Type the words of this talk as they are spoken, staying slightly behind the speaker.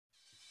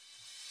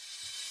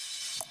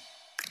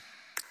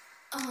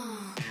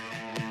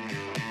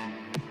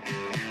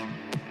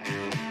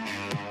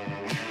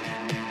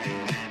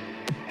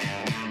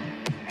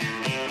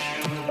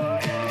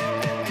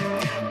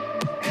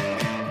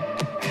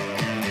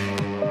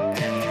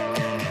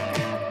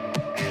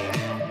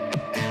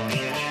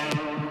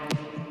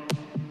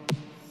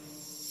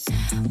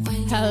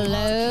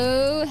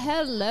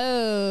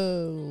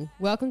Hello.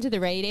 Welcome to the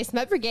Rainy Day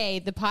Smut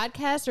Brigade, the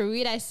podcast where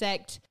we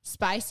dissect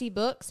spicy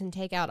books and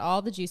take out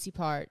all the juicy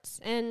parts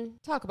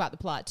and talk about the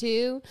plot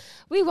too.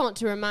 We want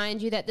to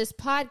remind you that this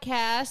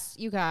podcast,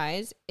 you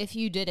guys, if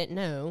you didn't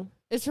know,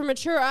 is for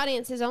mature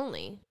audiences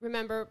only.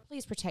 Remember,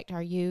 please protect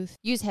our youth.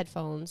 Use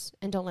headphones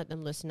and don't let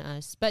them listen to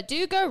us. But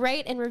do go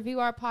rate and review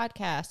our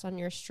podcast on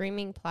your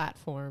streaming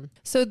platform.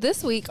 So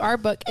this week, our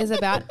book is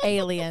about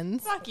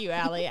aliens. Fuck you,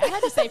 Allie. I had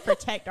to say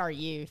protect our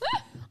youth.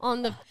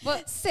 On the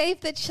book.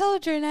 Save the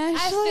children, Ashley.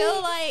 I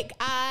feel like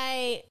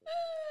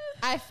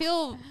I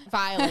feel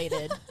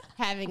violated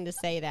having to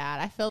say that.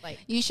 I feel like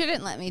You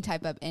shouldn't let me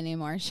type up any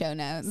more show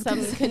notes.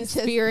 some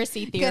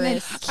conspiracy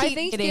theorist I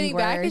think getting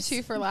back at worse.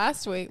 you for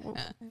last week.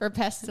 for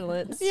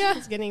pestilence. Yeah.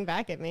 Is getting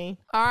back at me.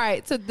 All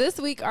right. So this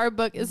week, our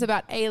book is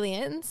about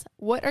aliens.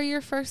 What are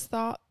your first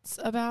thoughts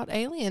about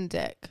Alien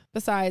Dick?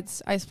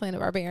 Besides Ice Planet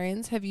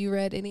Barbarians, have you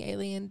read any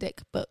Alien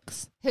Dick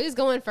books? Who's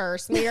going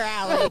first? Me or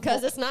Allie?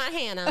 Because it's not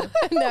Hannah.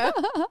 No.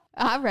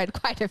 I've read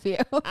quite a few.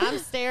 I'm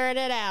staring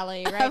at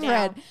Allie right I've now.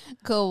 read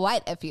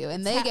quite a few,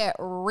 and they get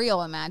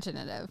real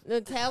imaginative.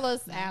 Tell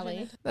us,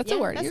 Allie. That's Yeah,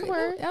 a word. That's a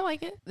word. I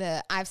like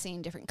it. I've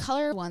seen different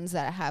color ones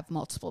that have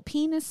multiple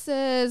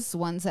penises,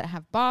 ones that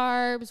have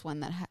barbs, one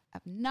that have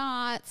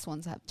knots,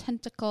 ones that have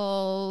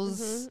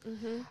tentacles,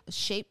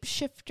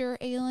 shapeshifter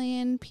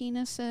alien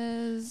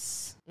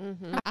penises.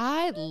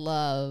 I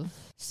love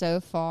so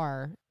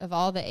far of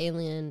all the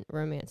alien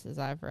romances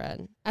I've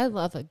read. I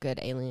love a good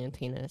alien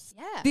penis.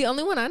 Yeah, The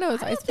only one I know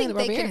is I Ice don't think Planet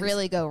they Barbarians. could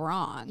really go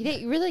wrong.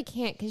 You really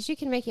can't, because you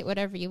can make it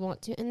whatever you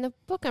want to. In the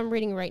book I'm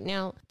reading right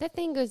now, that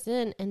thing goes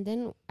in, and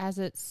then as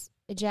it's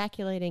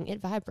ejaculating,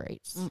 it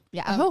vibrates.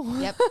 Yeah. Oh.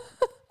 Yep.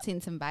 Seen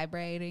some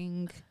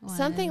vibrating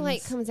Something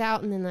like ones. comes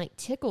out and then like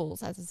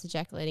tickles as it's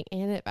ejaculating,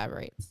 and it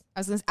vibrates.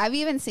 I've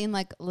even seen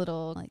like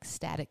little like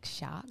static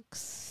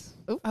shocks.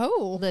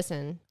 Oh.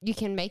 Listen, you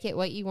can make it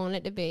what you want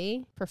it to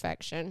be.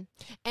 Perfection.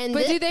 And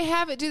But thi- do they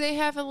have it? Do they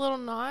have a little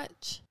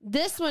notch?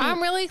 this one,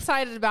 I'm really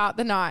excited about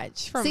the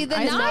notch. From See, the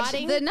Ice notch,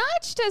 Nodding? the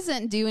notch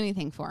doesn't do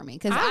anything for me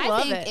because I I,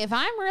 love think it. if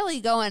I'm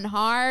really going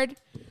hard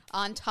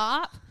on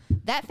top,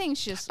 that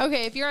thing's just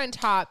Okay, if you're on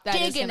top, that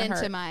is digging gonna into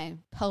hurt. my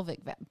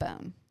pelvic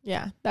bone.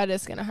 Yeah, that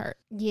is gonna hurt.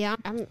 yeah,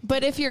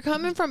 But if you're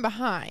coming from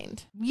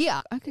behind,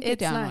 Yeah, I could get It's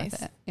down nice.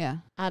 with it. Yeah.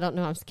 I don't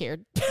know. I'm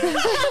scared.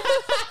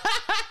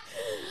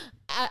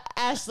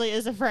 Ashley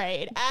is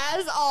afraid,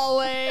 as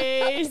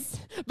always.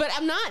 But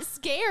I'm not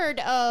scared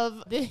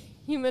of the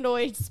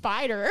humanoid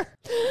spider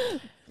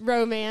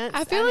romance.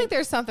 I feel like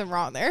there's something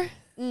wrong there.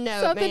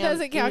 no, Something ma'am.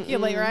 doesn't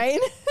calculate right.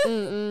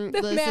 Mm-mm.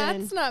 The Listen,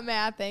 math's not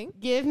mathing.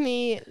 give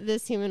me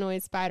this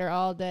humanoid spider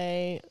all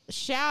day.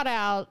 Shout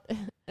out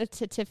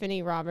to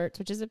Tiffany Roberts,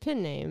 which is a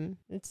pen name.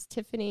 It's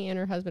Tiffany and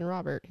her husband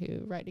Robert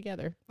who write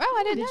together. Oh,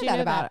 I didn't Did know you that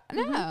know about that?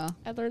 it. No.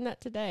 I learned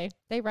that today.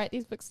 They write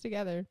these books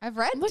together. I've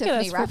read Look at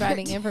Tiffany us Robert.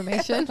 providing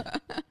information.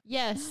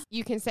 Yes,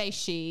 you can say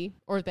she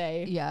or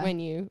they Yeah. when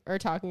you are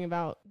talking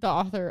about the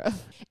author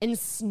of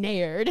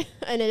Ensnared,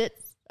 and it's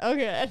so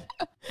good.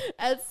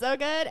 It's so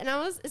good, and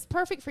it's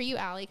perfect for you,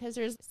 Allie, because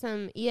there's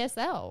some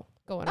ESL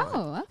going on.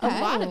 Oh, A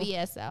okay. lot of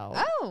ESL.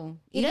 Oh,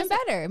 He even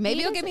doesn't- better. Maybe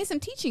he you'll give doesn't- me some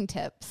teaching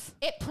tips.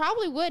 It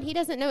probably would. He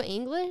doesn't know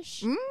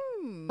English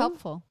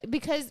Helpful.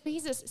 because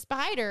he's a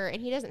spider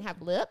and he doesn't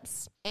have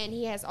lips, and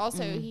he has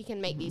also he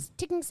can make these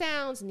ticking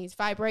sounds and these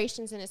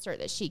vibrations in his throat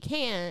that she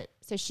can't,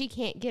 so she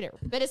can't get it.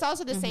 But it's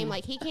also the same,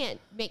 like he can't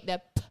make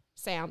the p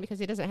sound because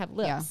he doesn't have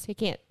lips. Yeah. He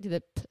can't do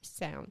the p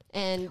sound.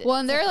 And Well,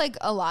 and there are like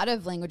a lot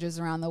of languages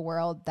around the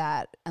world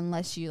that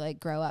unless you like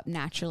grow up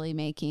naturally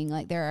making,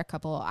 like there are a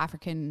couple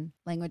African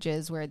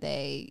languages where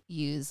they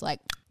use like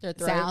Their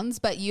throat. sounds,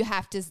 but you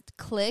have to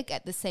click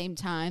at the same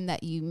time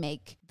that you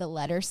make the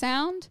letter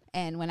sound.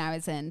 And when I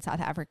was in South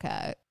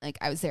Africa, like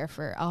I was there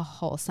for a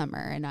whole summer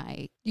and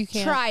I You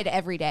can't- tried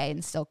every day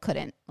and still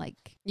couldn't like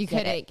you get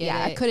couldn't it. get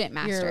Yeah, it. I couldn't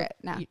master it.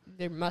 No.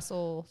 Their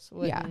muscles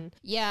wouldn't.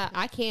 Yeah,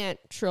 I can't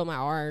trill my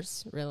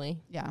R's really.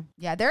 Yeah.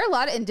 Yeah. There are a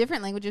lot of, in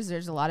different languages,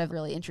 there's a lot of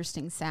really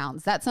interesting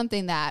sounds. That's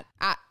something that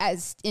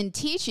as in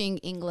teaching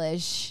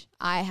English,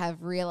 I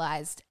have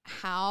realized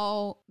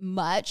how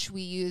much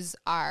we use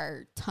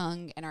our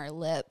tongue and our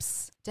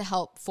lips to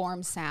help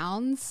form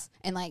sounds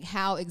and like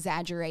how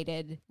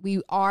exaggerated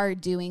we are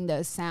doing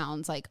those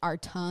sounds. Like our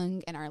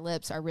tongue and our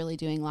lips are really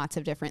doing lots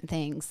of different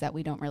things that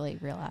we don't really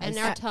realize. And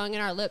our tongue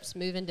and our lips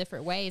move in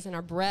different ways, and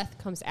our breath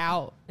comes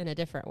out in a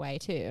different way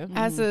too.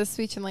 As a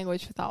speech and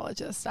language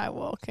pathologist, I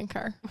will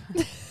concur.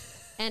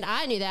 And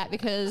I knew that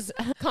because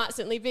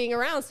constantly being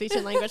around speech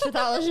and language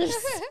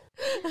pathologists.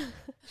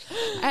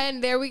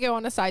 And there we go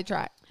on a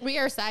sidetrack. We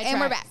are sidetracked. And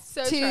we're back.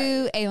 So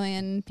to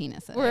alien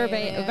penises. We're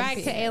Alien back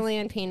penis. to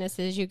alien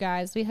penises, you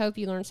guys. We hope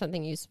you learned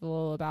something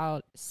useful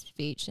about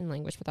speech and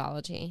language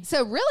pathology.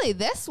 So really,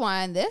 this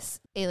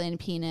alien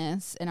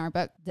penis in our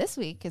book this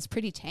week is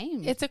pretty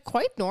tame. It's a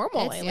quite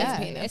normal It's, alien yeah,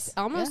 penis. it's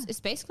almost,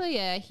 it's basically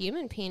a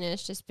human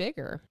penis, just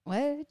bigger.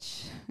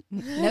 Which no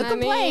I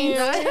mean, complaints.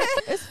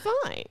 it's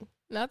fine.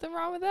 Nothing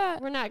wrong with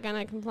that. We're not going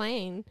to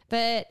complain.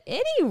 But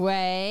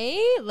anyway,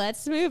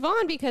 let's move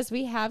on because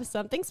we have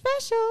something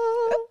special.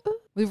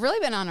 We've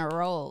really been on a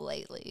roll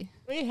lately.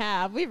 We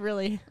have. We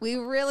really. We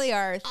really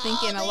are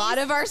thinking a lot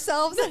of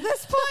ourselves at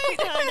this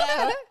point.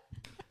 I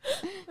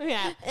know. We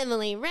have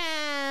Emily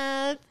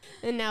Rath,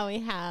 and now we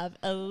have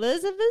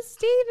Elizabeth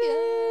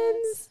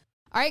Stevens.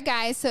 All right,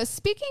 guys. So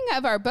speaking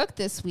of our book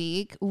this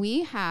week,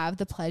 we have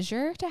the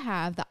pleasure to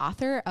have the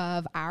author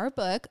of our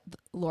book,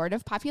 Lord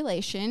of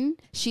Population.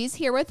 She's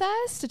here with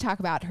us to talk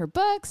about her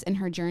books and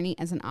her journey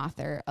as an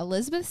author.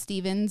 Elizabeth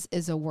Stevens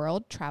is a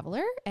world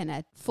traveler and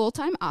a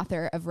full-time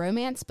author of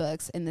romance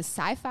books in the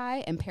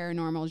sci-fi and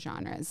paranormal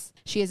genres.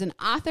 She is an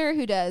author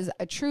who does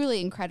a truly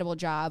incredible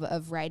job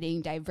of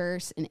writing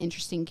diverse and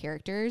interesting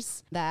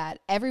characters that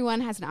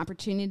everyone has an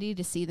opportunity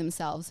to see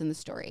themselves in the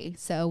story.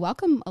 So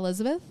welcome,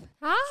 Elizabeth.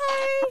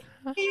 Hi.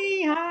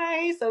 Hey,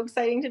 hi. So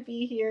exciting to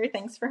be here.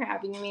 Thanks for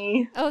having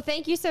me. Oh,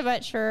 thank you so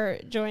much for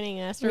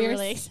joining us. We're We're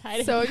really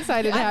excited. So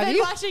excited to I've have been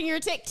you. watching your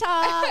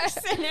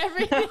TikToks and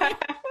everything.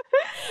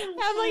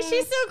 I'm like,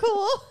 she's so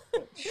cool.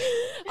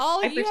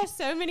 All of you have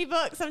so many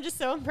books. I'm just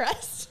so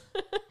impressed.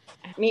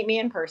 Meet me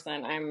in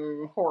person.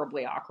 I'm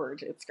horribly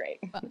awkward. It's great.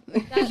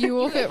 You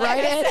will fit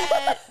right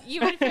in.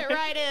 You would fit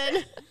right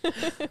in.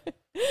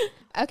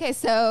 Okay,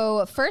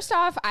 so first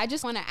off, I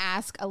just want to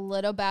ask a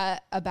little bit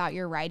about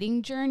your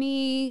writing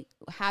journey.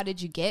 How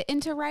did you get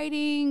into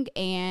writing,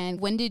 and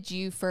when did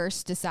you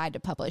first decide to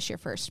publish your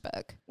first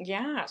book?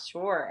 Yeah,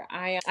 sure.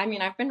 I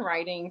mean, I've been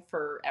writing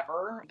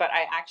forever, but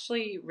I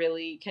actually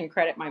really can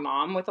credit my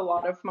mom with a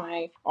lot of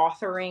my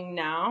authoring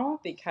now,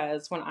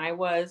 because when I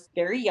was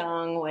very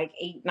young, like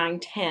 8, 9,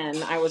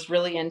 10, I was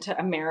really into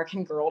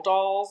American Girl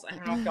dolls. I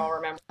don't know if y'all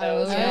remember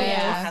those. Oh,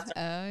 yeah. Has a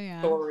Oh,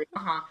 yeah. story.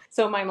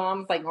 So my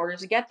mom's like, in order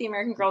to get the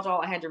American Girl doll,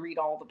 I had to read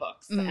all the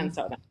books. And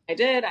so then I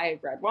did. I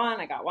read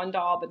one. I got one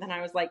doll, but then I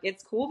was like,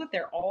 it's cool that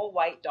they're all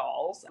white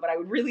dolls, but I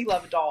would really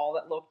love a doll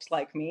that looked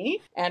like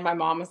me. And my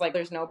mom was like,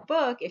 there's no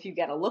book if you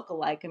get a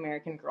look-alike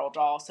American Girl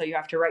doll, so you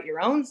have to write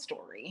your own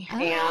story. Oh,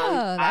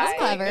 and that's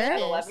clever. At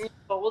 11 years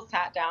old,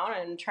 sat down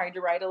and tried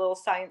to write a little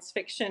science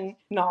fiction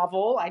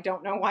novel. I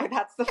don't know why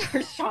that's the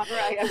first genre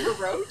I ever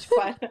wrote,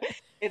 but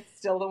it's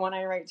still the one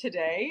I write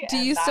today. Do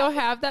And you that still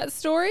have that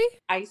story?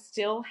 I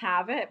still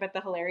have it, but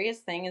the hilarious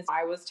thing is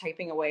I was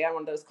typing away on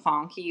one of those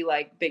clunky,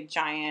 like big,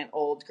 giant,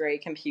 old gray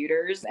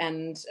computers.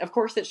 And of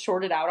course, it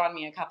shorted out on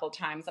me a couple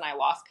times and I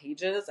lost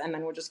pages and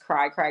then would just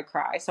cry.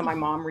 So my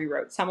mom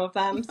rewrote some of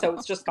them. So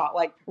it's just got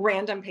like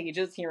random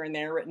pages here and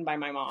there written by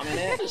my mom in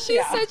it.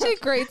 She's such a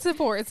great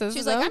support system.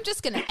 She's like, I'm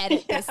just going to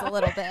edit this a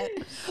little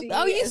bit.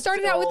 Oh, you She is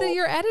started out with so-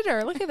 your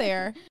editor. Look at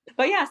there.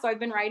 But yeah, so I've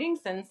been writing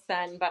since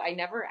then, but I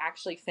never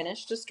actually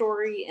finished a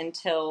story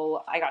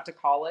until I got to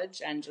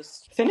college and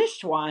just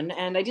finished one.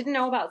 And I didn't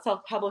know about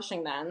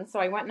self-publishing then. So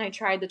I went and I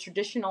tried the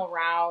traditional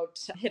route,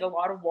 hit a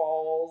lot of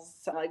walls,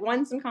 like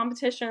won some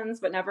competitions,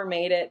 but never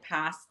made it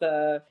past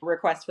the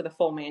request for the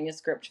full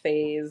manuscript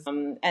phase.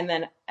 And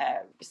then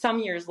some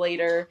years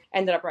later,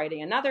 ended up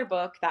writing another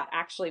book that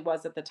actually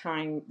was at the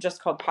time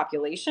just called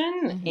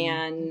Population.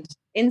 And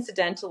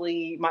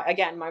incidentally,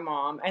 my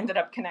mom ended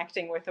up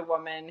connecting with a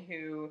woman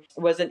who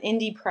was an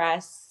indie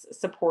press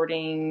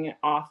supporting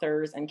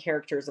authors and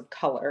characters of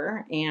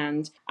color.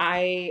 And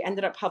I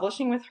ended up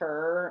publishing with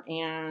her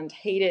and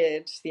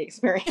hated the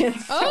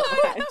experience so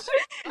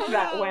much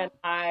that when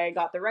I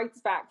got the rights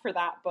back for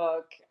that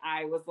book,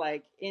 I was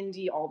like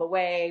indie all the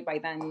way. By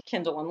then,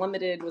 Kindle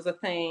Unlimited was a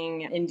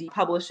thing. Indie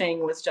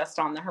publishing was just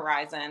on the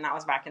horizon. That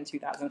was back in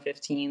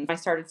 2015. I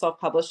started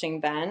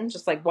self-publishing then,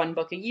 just like one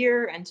book a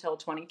year until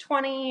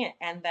 2020.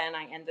 And then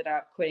I ended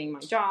up quitting my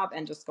job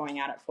and just going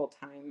at it full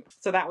time.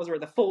 So that was where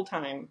the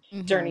full-time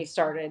journey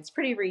started. It's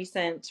pretty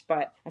recent,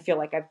 but I feel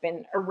like I've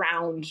been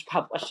around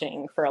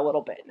publishing for a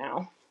little bit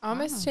now.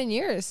 Almost 10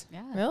 years.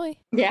 Yeah. Really?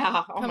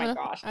 Yeah. Oh Coming my up.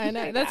 gosh. I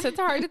know. That's it's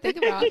hard to think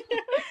about.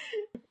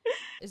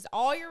 Is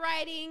all your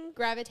writing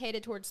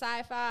gravitated towards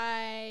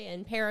sci-fi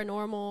and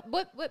paranormal?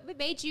 What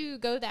made you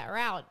go that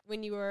route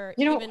when you were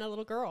even a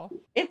little girl?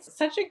 It's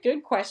such a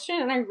good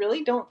question, and I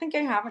really don't think I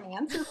have an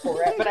answer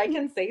for it, but I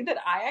can say that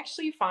I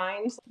actually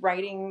find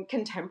writing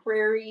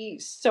contemporary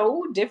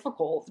so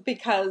difficult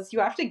because you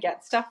have to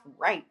get stuff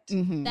right.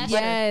 That's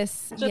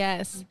Yes. Just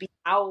Yes. be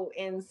out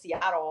in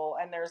Seattle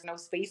and there's no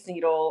Space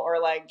Needle, or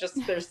like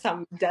just there's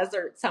some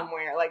desert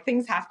somewhere. Like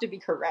things have to be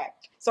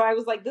correct. So I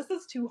was like, this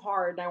is too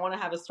hard, and I want to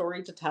have a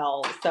story to to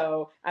tell.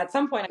 So at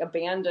some point I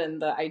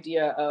abandoned the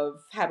idea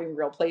of having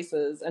real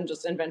places and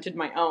just invented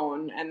my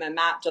own. And then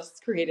that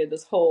just created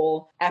this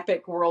whole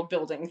epic world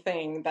building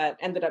thing that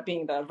ended up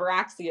being the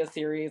Varaxia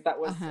series. That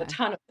was a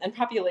ton of, and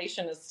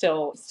Population is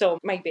still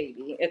my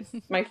baby. It's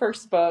my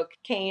first book.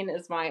 Kane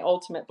is my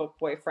ultimate book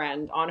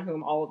boyfriend on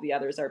whom all of the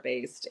others are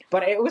based.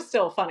 But it was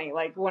still funny.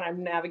 Like when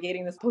I'm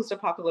navigating this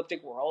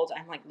post-apocalyptic world,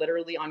 I'm like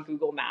literally on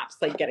Google Maps,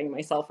 like getting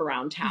myself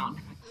around town.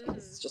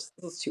 This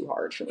is too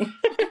hard for me.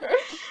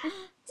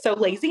 So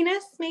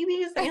laziness maybe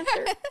is the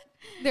answer.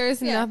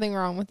 There's nothing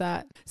wrong with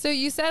that. So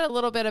you said a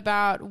little bit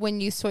about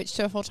when you switched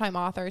to a full-time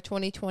author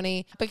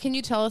 2020, but can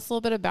you tell us a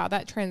little bit about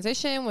that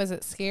transition? Was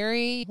it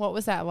scary? What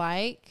was that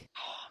like?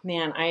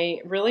 Man,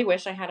 I really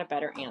wish I had a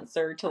better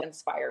answer to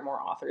inspire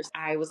more authors.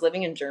 I was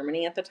living in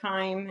Germany at the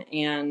time,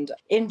 and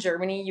in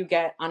Germany, you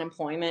get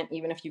unemployment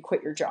even if you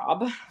quit your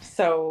job.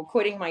 So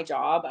quitting my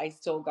job, I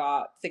still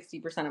got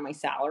 60% of my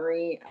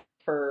salary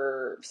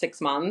for 6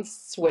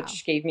 months,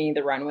 which gave me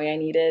the runway I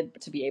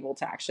needed to be able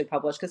to actually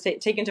publish. Because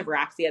Taken to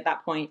Varaxia at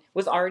that point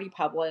was already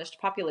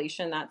published.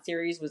 Population, that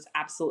series was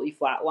absolutely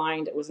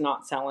flatlined. It was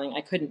not selling.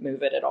 I couldn't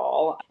move it at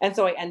all. And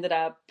so I ended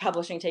up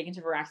publishing Taken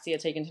to Varaxia,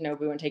 Taken to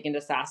Nobu, and Taken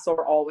to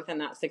Sasor all within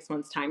that 6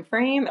 months time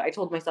frame. I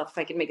told myself if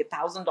I could make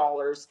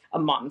 $1,000 a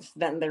month,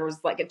 then there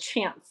was like a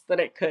chance that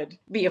it could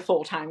be a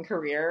full-time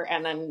career,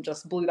 and then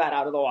just blew that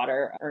out of the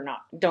water. Or not,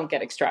 don't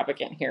get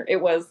extravagant here.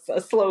 It was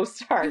a slow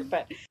start,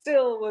 but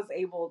still was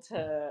able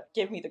to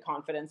give me the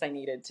confidence I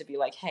needed to be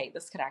like, hey,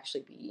 this could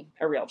actually be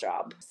a real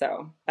job.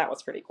 So that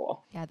was pretty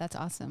cool. Yeah, that's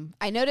awesome.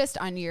 I noticed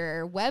on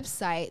your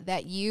website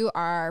that you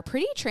are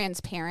pretty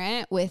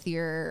transparent with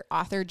your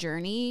author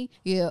journey.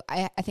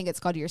 I think it's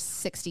called your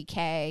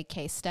 60K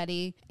case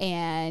study.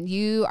 And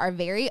you are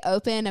very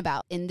open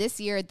about, in this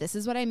year, this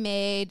is what I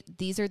made.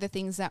 These are the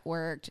things that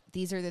worked.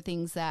 These are the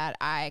things that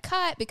I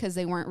cut because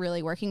they weren't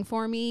really working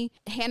for me.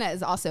 Hannah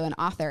is also an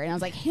author. And I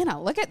was like,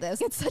 Hannah, look at this.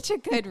 It's such a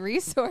good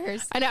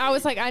resource. I know. I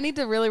was like, I need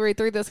to really read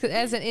through this because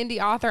as an indie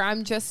author,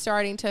 I'm just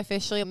starting to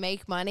officially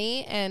make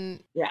money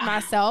and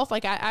myself.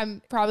 Like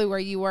I'm probably where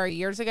you were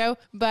years ago,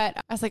 but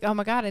I was like, oh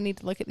my God, I need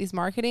to look at these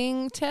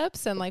marketing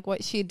tips and like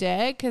what she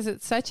did because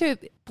it's such a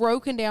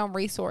broken down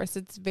resource.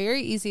 It's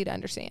very easy to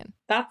understand.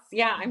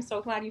 I'm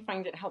so glad you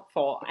find it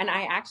helpful. And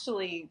I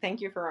actually, thank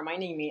you for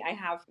reminding me, I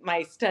have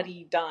my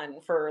study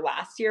done for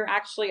last year.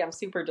 Actually, I'm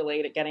super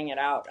delayed at getting it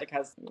out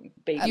because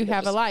you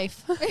have a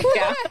life.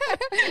 Yeah.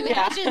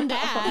 Imagine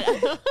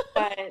that.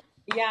 But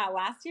yeah,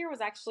 last year was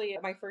actually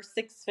my first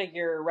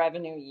 6-figure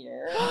revenue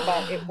year,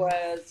 but it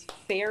was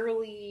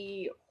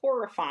fairly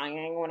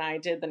horrifying when I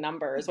did the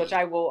numbers, which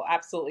I will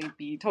absolutely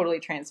be totally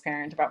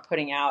transparent about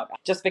putting out,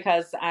 just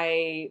because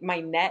my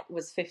net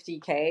was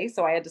 50K.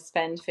 So I had to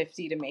spend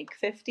 50 to make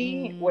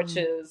 50, which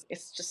is,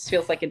 it just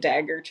feels like a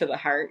dagger to the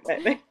heart.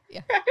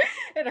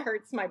 It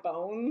hurts my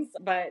bones.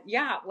 But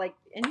yeah, like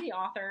indie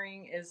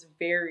authoring is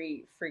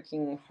very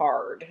freaking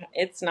hard.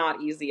 It's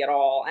not easy at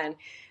all. And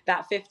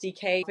that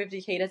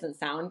 50K doesn't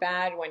sound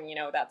bad when,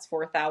 that's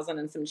 4,000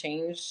 and some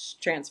change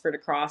transferred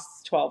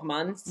across 12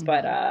 months,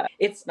 but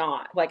it's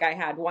not. Like I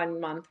had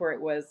 1 month where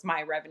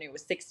my revenue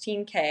was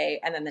 16K,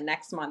 and then the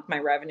next month my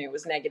revenue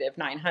was negative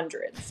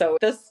 900. So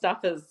this stuff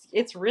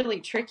it's really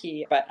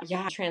tricky. But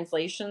yeah,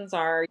 translations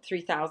are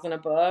 3,000 a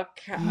book.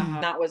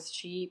 That was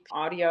cheap.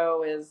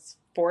 Audio is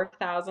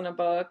 4,000 a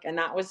book, and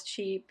that was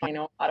cheap. I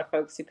know a lot of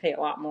folks who pay a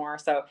lot more,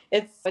 so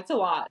it's a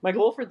lot. My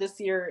goal for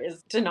this year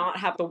is to not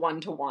have the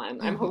 1-to-1.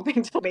 I'm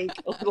hoping to make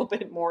a little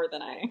bit more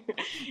than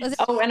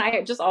and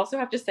I just also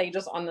have to say,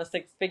 just on the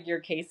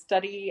 6-figure case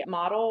study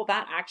model,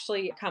 that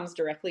actually comes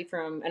directly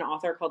from an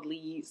author called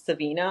Lee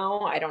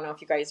Savino. I don't know if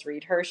you guys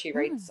read her. She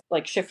writes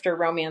like shifter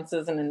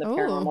romances and in the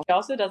paranormal. She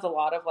also does a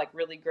lot of like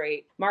really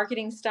great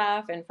marketing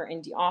stuff, and for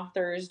indie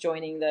authors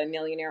joining the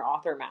Millionaire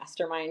Author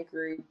Mastermind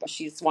group.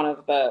 She's one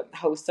of the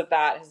hosts of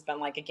that, has been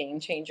like a game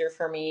changer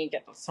for me.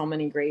 Get so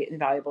many great and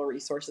valuable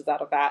resources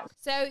out of that.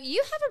 So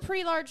you have a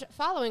pretty large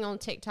following on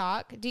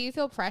TikTok. Do you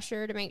feel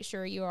pressure to make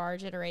sure you are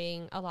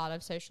generating a lot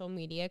of social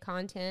media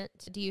content?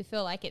 Do you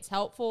feel like it's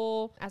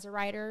helpful as a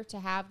writer to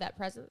have that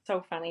presence?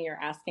 So funny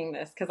you're asking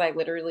this, because I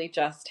literally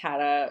just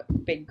had a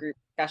big group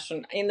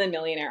discussion in the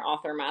Millionaire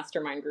Author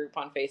Mastermind group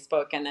on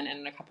Facebook, and then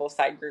in a couple of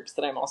side groups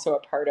that I'm also a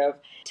part of.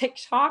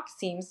 TikTok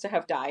seems to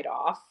have died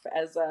off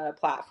as a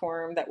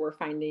platform that we're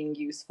finding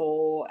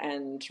useful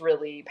and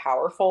really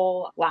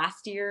powerful.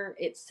 Last year,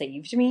 it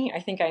saved me. I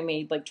think I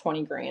made like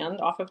 20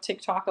 grand off of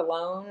TikTok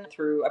alone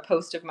through a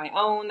post of my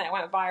own that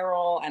went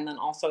viral, and then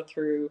also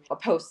through a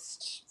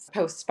post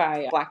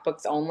by Black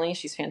Books Only.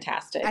 She's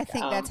fantastic. I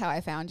think that's how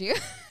I found you.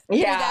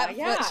 Yeah,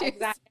 exactly.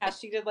 Yeah,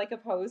 she did like a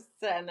post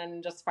and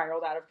then just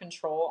spiraled out of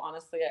control.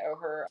 Honestly, I owe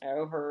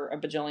her a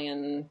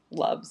bajillion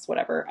loves,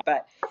 whatever.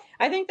 But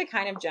I think the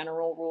kind of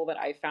general rule that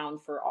I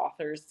found for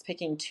authors is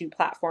picking 2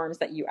 platforms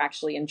that you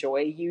actually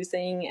enjoy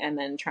using and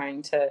then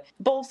trying to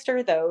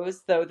bolster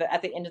those, though that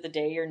at the end of the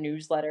day, your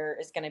newsletter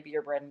is going to be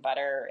your bread and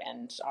butter,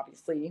 and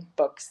obviously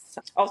books.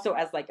 Also,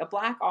 as like a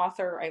Black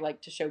author, I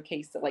like to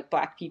showcase that like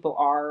Black people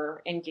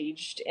are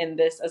engaged in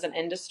this as an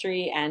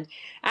industry. And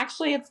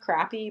actually it's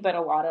crappy, but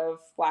a lot of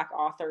Black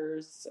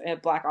authors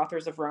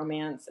of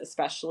romance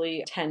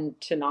especially, tend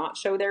to not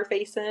show their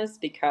faces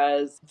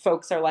because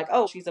folks are like,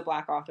 oh, she's a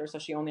Black author, so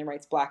she only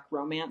writes Black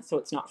romance, so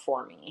it's not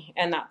for me.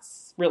 And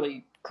that's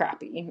really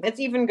crappy. It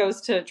even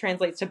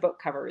translates to book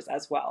covers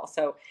as well.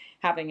 So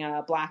having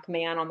a Black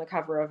man on the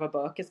cover of a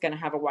book is going to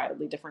have a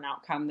wildly different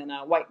outcome than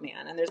a white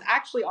man. And there's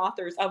actually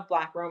authors of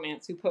Black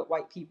romance who put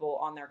white people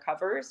on their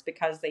covers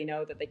because they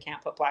know that they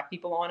can't put Black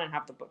people on and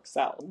have the book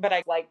sell. But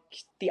I like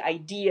the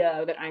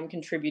idea that I'm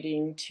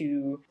contributing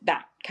to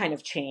that kind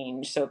of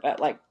change, so that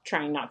like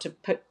trying not to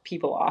put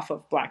people off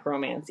of Black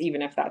romance,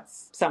 even if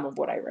that's some of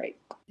what I write.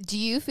 Do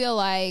you feel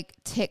like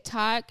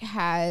TikTok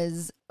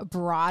has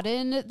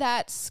broadened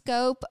that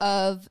scope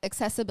of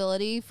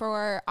accessibility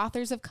for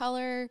authors of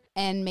color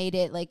and made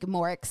it like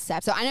more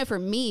acceptable? So I know for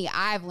me,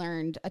 I've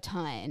learned a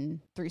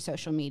ton through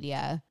social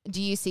media.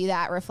 Do you see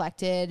that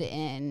reflected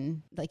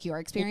in like your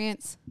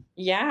experience?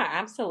 Yeah,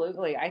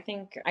 absolutely. I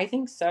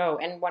think so.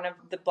 And one of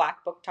the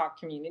Black Book Talk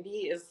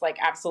community is like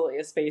absolutely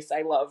a space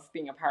I love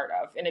being a part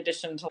of, in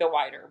addition to the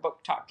wider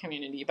book talk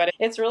community. But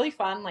it's really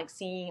fun, like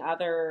seeing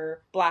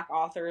other Black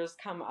authors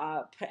come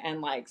up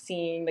and like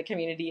seeing the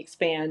community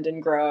expand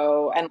and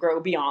grow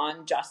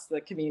beyond just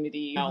the community.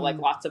 You know, like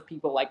lots of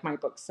people like my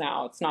books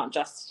now. It's not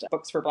just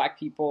books for Black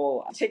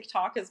people.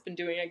 TikTok has been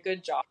doing a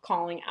good job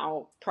calling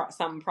out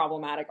some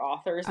problematic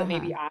authors that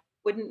maybe I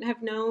wouldn't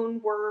have known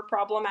were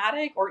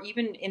problematic, or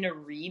even in a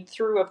read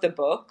through of the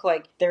book.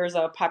 Like there's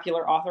a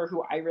popular author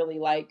who I really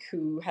like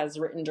who has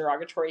written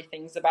derogatory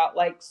things about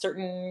like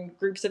certain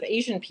groups of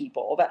Asian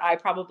people that I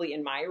probably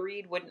in my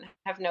read wouldn't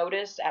have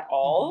noticed at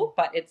all.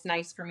 But it's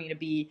nice for me to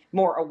be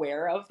more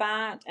aware of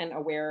that and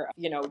aware of,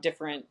 you know,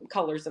 different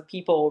colors of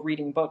people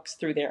reading books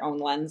through their own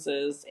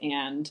lenses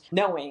and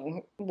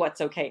knowing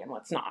what's okay and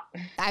what's not.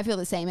 I feel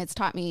the same. It's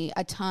taught me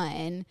a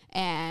ton.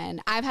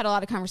 And I've had a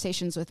lot of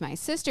conversations with my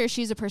sister.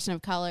 She's a person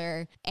of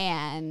color,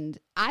 and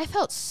I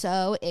felt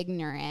so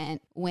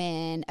ignorant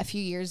when a few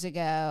years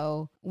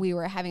ago we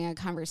were having a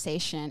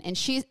conversation, and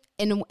she's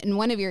in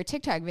one of your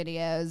TikTok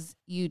videos,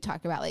 you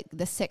talk about like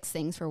the 6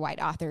 things for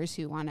white authors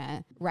who want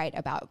to write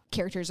about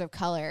characters of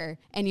color.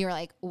 And you're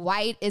like,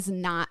 white is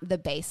not the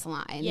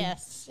baseline.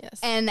 Yes.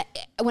 And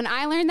when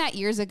I learned that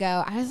years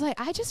ago, I was like,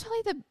 I just feel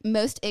like the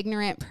most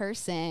ignorant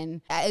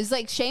person. It was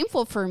like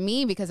shameful for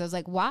me because I was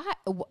like, why?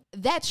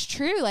 That's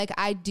true. Like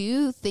I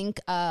do think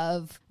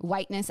of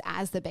whiteness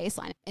as the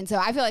baseline. And so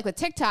I feel like with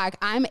TikTok,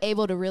 I'm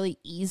able to really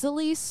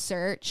easily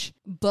search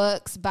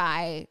books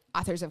by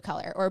authors of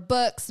color or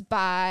books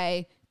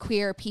by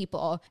queer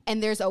people.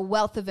 And there's a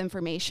wealth of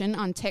information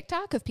on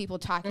TikTok of people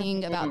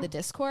talking about the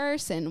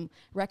discourse and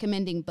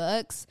recommending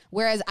books.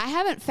 Whereas I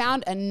haven't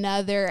found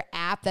another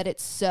app that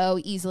it's so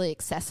easily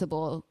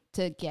accessible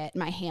to get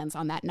my hands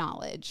on that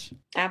knowledge.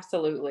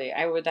 Absolutely.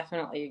 I would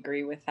definitely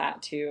agree with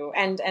that too.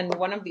 And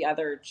one of the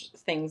other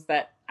things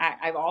that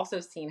I've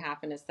also seen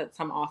happen is that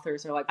some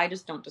authors are like, I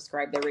just don't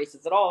describe their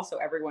races at all, so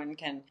everyone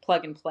can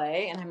plug and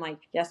play. And I'm like,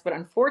 yes, but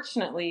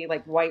unfortunately,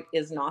 like white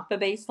is not the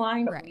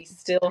baseline, but we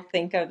still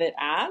think of it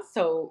as.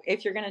 So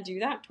if you're going to do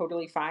that,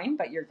 totally fine.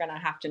 But you're going to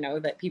have to know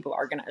that people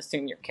are going to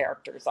assume your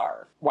characters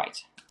are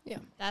white. Yeah.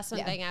 That's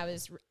something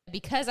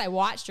because I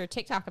watched her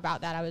TikTok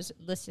about that. I was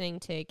listening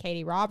to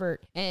Katie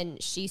Robert,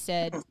 and she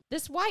said,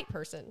 this white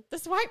person. I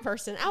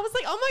was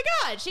like, oh my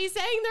God, she's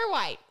saying they're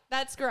white.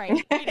 That's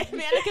great.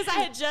 Because I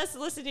had just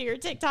listened to your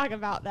TikTok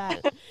about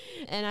that.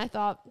 And I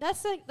thought,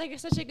 that's like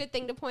such a good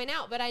thing to point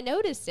out. But I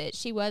noticed it.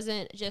 She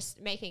wasn't just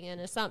making an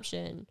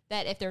assumption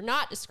that if they're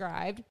not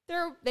described,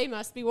 they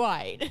must be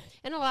white.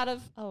 And a lot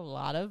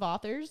of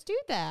authors do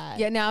that.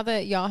 Yeah, now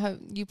that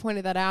you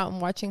pointed that out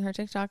and watching her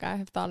TikTok, I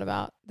have thought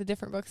about the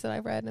different books that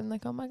I've read. And I'm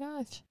like, oh my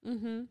gosh,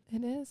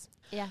 it is.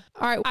 Yeah.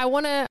 All right. I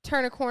want to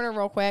turn a corner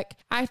real quick.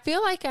 I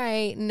feel like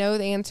I know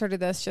the answer to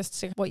this just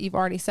to what you've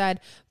already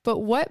said, but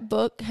what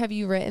book have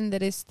you written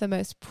that is the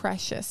most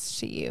precious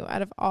to you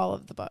out of all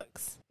of the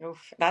books?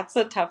 Oof, it's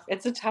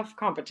a tough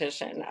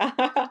competition.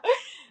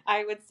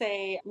 I would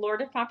say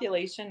Lord of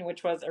Population,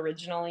 which was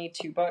originally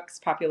 2 books,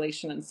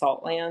 Population and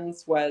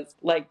Saltlands, was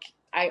like,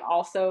 I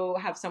also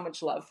have so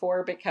much love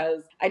for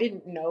because I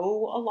didn't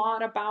know a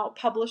lot about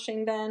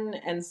publishing then.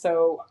 And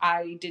so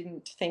I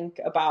didn't think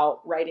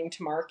about writing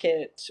to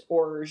market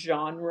or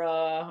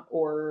genre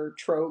or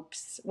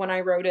tropes when I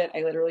wrote it.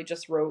 I literally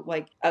just wrote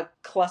like a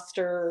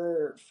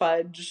cluster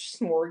fudge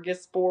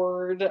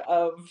smorgasbord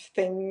of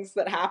things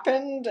that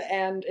happened.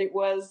 And it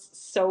was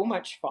so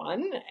much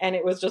fun. And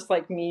it was just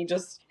like me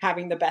just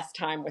having the best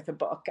time with a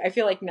book. I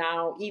feel like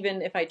now,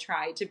 even if I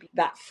try to be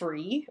that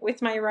free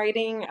with my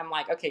writing, I'm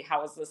like, okay, how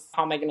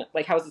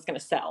how is this going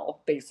to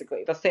sell?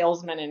 Basically, the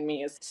salesman in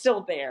me is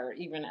still there,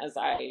 even as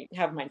I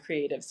have my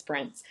creative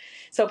sprints.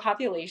 So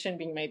Population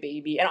being my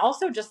baby, and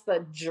also just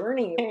the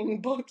journey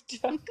book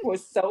took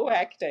was so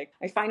hectic.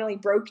 I finally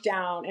broke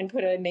down and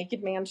put a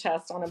naked man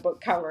chest on a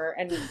book cover,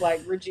 and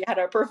like Reggie had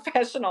a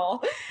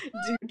professional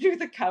do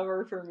the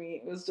cover for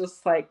me. It was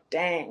just like,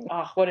 dang,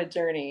 what a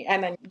journey.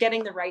 And then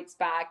getting the rights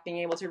back, being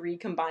able to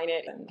recombine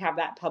it and have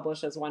that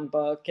published as one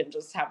book, and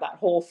just have that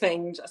whole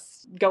thing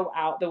just go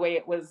out the way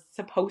it was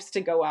supposed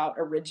to go out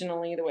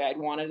originally, the way I'd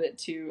wanted it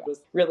to,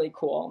 was really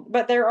cool.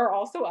 But there are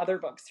also other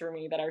books for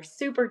me that are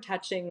super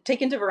touching.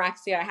 Taken to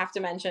Viraxia, I have to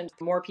mention,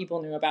 more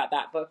people knew about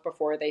that book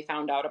before they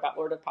found out about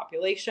Lord of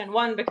Population.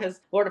 One,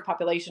 because Lord of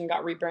Population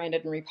got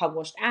rebranded and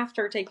republished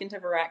after Taken to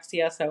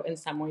Viraxia, so in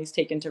some ways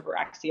Taken to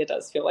Viraxia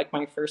does feel like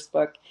my first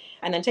book.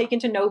 And then Taken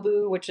to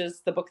Nobu, which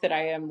is the book that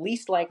I am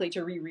least likely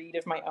to reread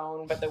of my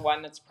own, but the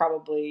one that's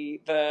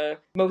probably the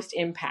most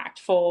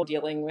impactful,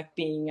 dealing with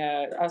being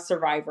a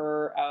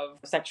survivor of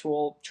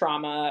sexual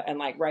trauma, and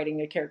like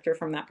writing a character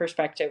from that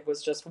perspective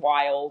was just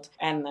wild.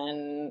 And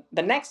then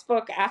the next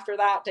book after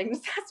that, Taken to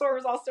Sassor,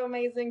 was also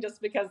amazing,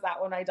 just because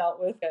that one I dealt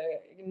with a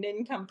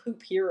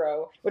nincompoop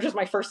hero, which was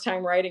my first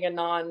time writing a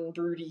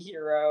non-broody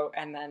hero.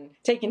 And then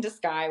Taken to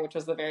Sky, which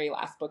was the very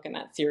last book in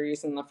that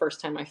series, and the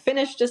first time I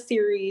finished a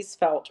series,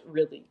 felt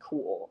really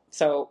cool.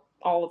 So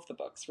all of the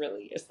books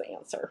really is the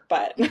answer,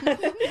 but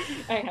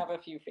I have a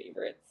few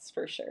favorites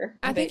for sure.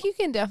 I think you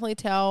can definitely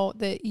tell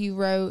that you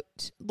wrote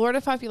Lord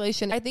of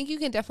Population. I think you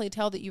can definitely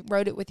tell that you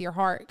wrote it with your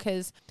heart,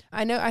 because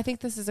I think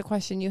this is a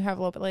question you have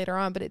a little bit later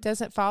on, but it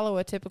doesn't follow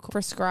a typical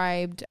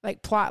prescribed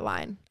like plot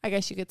line, I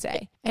guess you could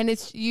say. And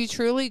you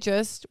truly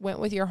just went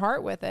with your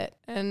heart with it,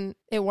 and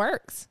it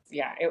works.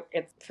 Yeah,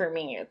 it's for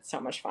me, it's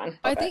so much fun.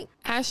 I think,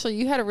 Ashley,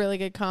 you had a really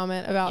good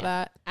comment about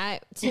that.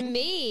 To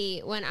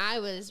me, when I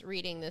was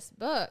reading this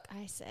book,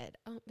 I said,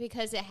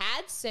 because it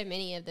had so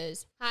many of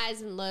those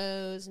highs and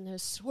lows and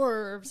those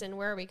swerves and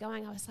where are we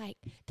going, I was like,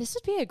 this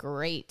would be a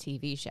great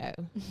TV show.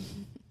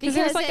 Because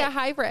there's like a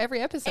high for every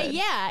episode.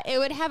 Yeah, it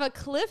would have a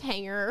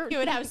cliffhanger. It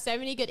would have so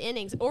many good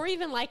endings, or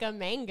even like a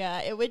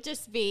manga. It would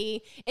just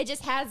be, it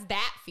just has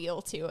that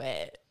feel to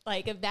it.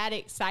 Like of that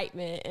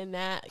excitement and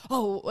that,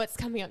 what's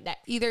coming up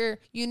next? Either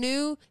you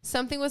knew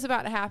something was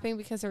about to happen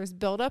because there was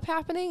buildup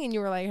happening and you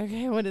were like,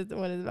 okay, what is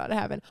about to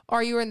happen?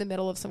 Or you were in the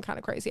middle of some kind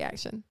of crazy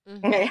action.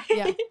 Mm-hmm.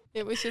 Yeah.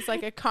 It was just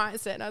like a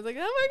constant. And I was like, oh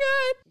my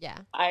God. Yeah.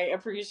 I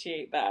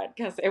appreciate that,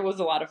 because it was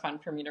a lot of fun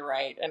for me to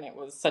write, and it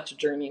was such a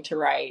journey to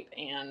write,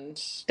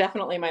 and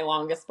definitely my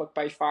longest book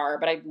by far,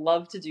 but I'd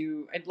love to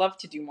do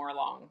more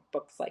long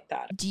books like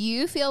that. Do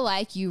you feel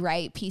like you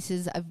write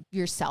pieces of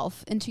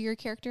yourself into your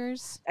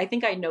characters? I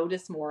think I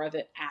notice more of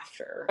it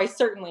after. I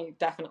certainly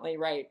definitely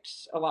write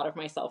a lot of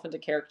myself into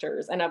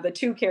characters, and of the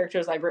two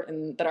characters I've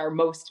written that are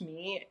most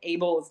me,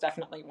 Abel is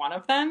definitely one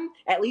of them.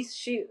 At least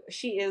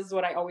she is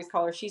what I always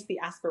call her. She's the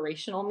aspirational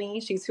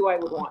me. She's who I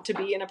would want to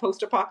be in a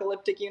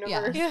post-apocalyptic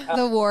universe. Yeah.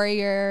 The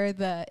warrior,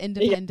 the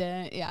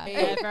independent. Yeah.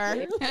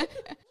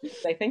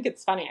 I think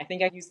it's funny. I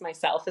think I use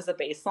myself as a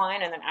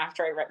baseline, and then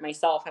after I write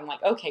myself, I'm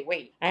like, okay,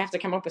 wait, I have to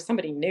come up with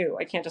somebody new.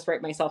 I can't just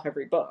write myself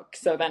every book.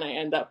 So then I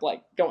end up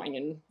like going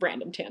in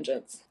random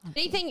tangents.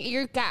 Anything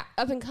you've got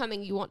up and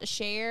coming you want to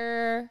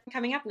share?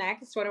 Coming up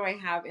next, what do I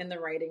have in the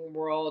writing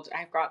world?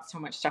 I've got so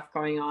much stuff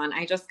going on.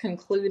 I just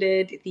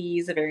concluded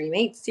the Very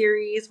Mate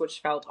series,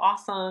 which felt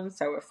awesome.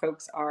 So if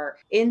folks are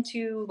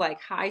into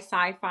like high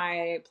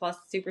sci-fi plus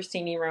super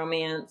steamy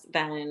romance,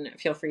 then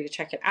feel free to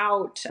check it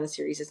out. The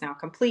series is now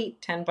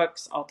complete, 10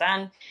 books all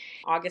done.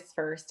 August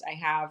 1st, I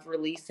have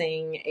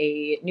releasing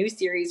a new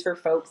series for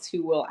folks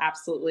who will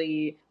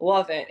absolutely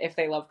love it if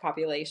they love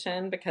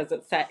Population, because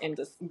it's set in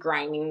this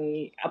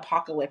grimy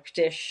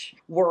apocalyptic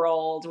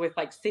world with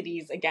like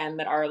cities again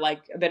that are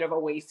like a bit of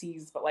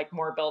oases, but like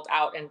more built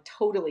out and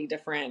totally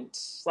different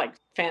like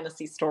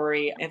fantasy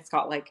story. It's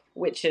got like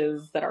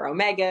witches that are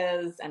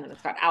omegas, and then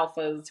it's got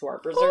alphas who are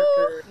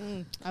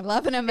berserkers. I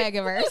love an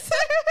omegaverse.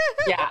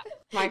 Yeah.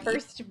 My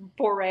first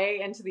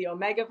foray into the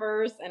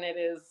Omegaverse, and it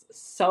is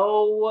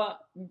so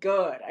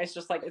good. It's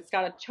just like, it's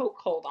got a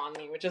chokehold on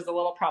me, which is a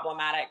little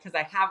problematic, because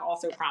I have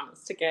also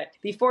promised to get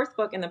the 4th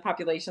book in the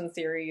Population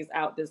series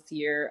out this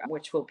year,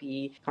 which will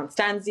be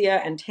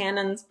Constanzia and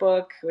Tannen's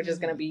book, which is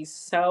going to be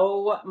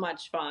so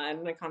much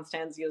fun.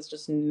 Constanzia is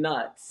just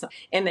nuts.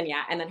 And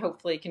then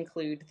hopefully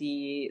conclude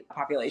the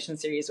Population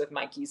series with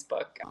Mikey's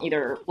book,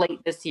 either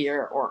late this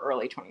year or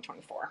early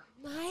 2024.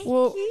 Mikey.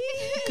 Well,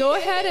 go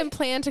ahead and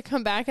plan to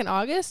come back in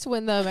August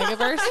when the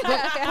Omegaverse book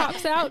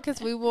pops out,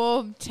 because we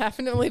will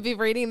definitely be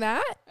reading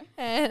that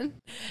and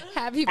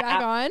have you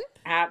back on.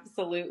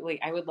 Absolutely.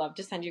 I would love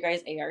to send you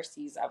guys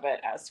ARCs of it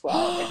as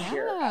well. If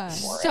you're up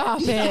for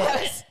Stop it.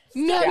 Yes.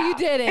 No, you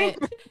didn't.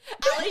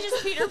 Allie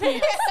just Peter Pan.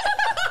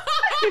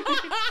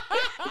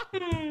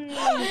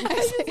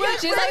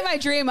 She's like my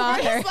dream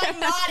author. We're just like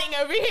nodding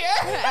over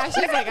here.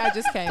 She's like, I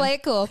just came. Play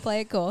it cool.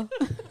 Play it cool.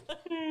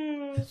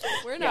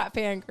 We're not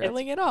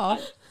fangirling at all.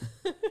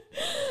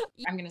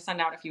 I'm going to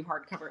send out a few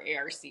hardcover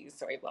ARCs,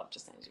 so I'd love to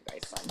send you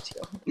guys some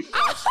too.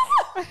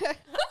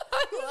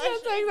 I'm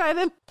so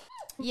excited.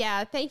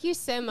 Yeah, thank you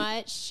so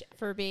much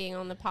for being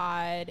on the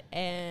pod,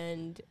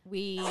 and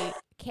we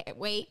can't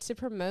wait to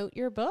promote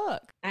your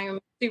book. I am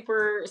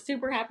super,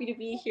 super happy to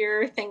be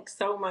here. Thanks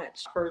so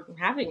much for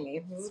having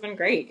me. This has been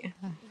great.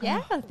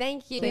 Yeah,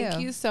 thank you. Thank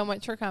you so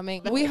much for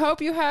coming. We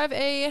hope you have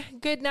a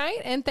good night,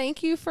 and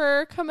thank you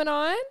for coming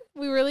on.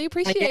 We really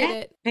appreciate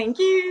it. Thank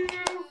you.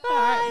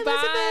 Bye,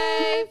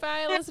 Elizabeth.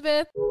 Bye,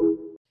 Elizabeth.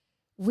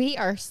 We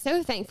are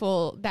so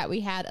thankful that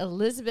we had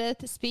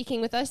Elizabeth speaking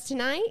with us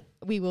tonight.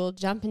 We will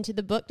jump into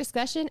the book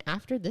discussion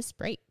after this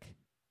break.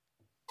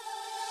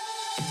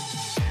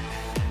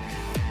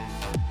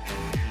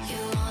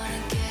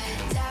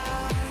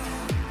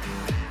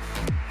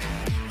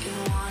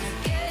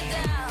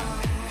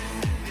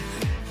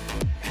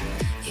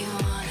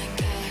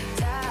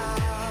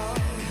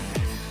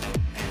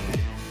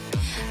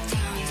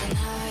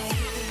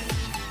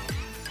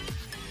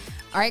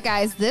 All right,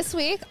 guys, this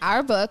week,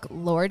 our book,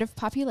 Lord of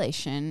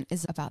Population,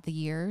 is about the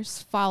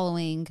years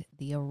following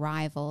the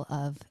arrival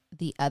of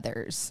the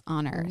others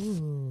on Earth.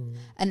 Ooh.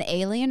 An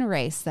alien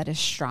race that is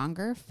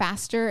stronger,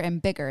 faster,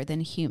 and bigger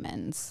than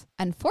humans.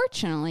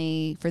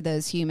 Unfortunately, for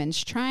those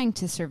humans trying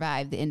to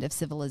survive the end of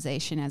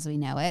civilization as we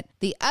know it,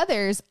 the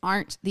others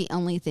aren't the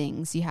only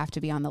things you have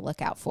to be on the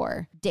lookout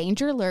for.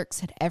 Danger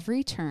lurks at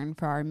every turn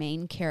for our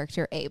main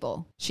character,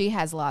 Abel. She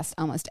has lost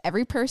almost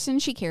every person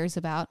she cares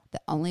about.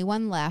 The only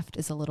one left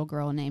is a little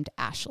girl named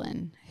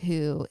Ashlyn,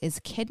 who is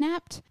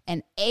kidnapped,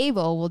 and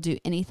Abel will do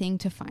anything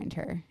to find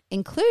her,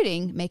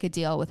 including make a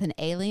deal with an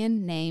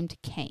alien named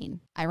Cain.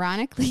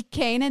 Ironically,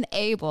 Cain and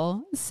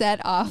Abel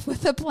set off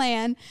with a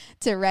plan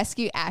to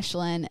rescue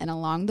Ashlyn, and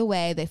along the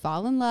way, they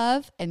fall in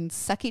love and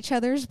suck each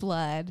other's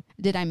blood.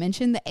 Did I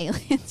mention the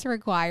aliens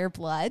require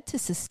blood to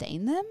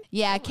sustain them?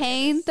 Yeah,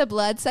 Cain, the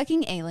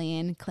blood-sucking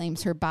alien,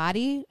 claims her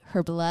body,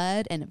 her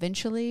blood, and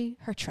eventually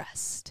her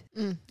trust.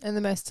 In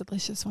the most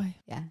delicious way.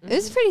 Yeah. It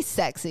was pretty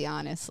sexy,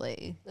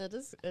 honestly. It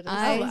is.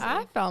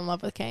 I fell in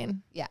love with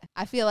Cain. Yeah.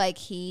 I feel like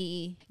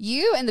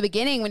you in the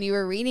beginning when you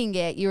were reading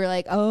it, you were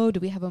like, oh, do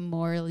we have a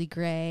morally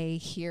gray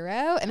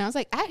hero? And I was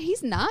like,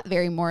 he's not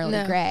very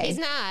morally gray. He's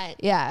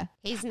not. Yeah.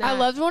 He's not. I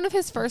loved one of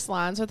his first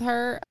lines with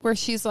her where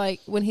she's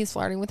like, when he's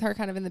flirting with her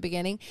kind of in the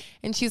beginning,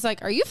 and she's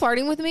like, are you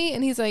flirting with me?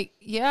 And he's like,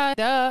 yeah,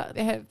 duh.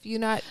 Have you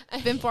not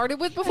been flirted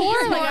with before?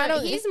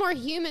 He's more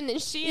human than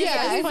she is.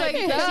 Yeah, he's like,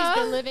 because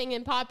she's been living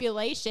in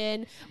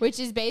population, which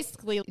is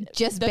basically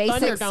just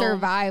basic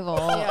survival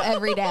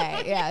every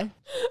day. Yeah.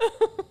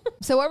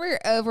 So what were your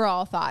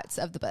overall thoughts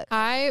of the book?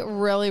 I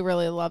really,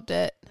 really loved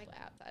it.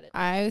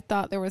 I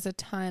thought there was a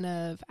ton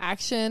of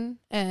action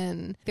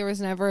and there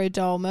was never a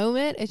dull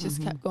moment. It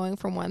just kept going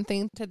from one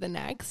thing to the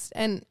next.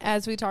 And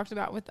as we talked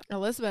about with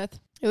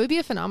Elizabeth, it would be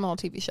a phenomenal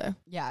TV show.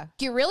 Yeah.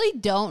 You really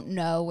don't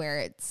know where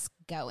it's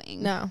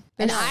going. No.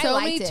 And I so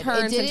liked many it.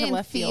 turns It didn't into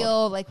left feel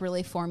field. like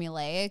really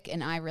formulaic,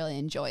 and I really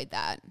enjoyed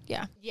that.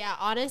 Yeah. Yeah,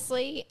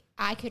 honestly,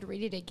 I could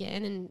read it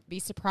again and be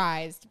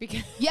surprised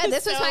because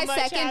this was my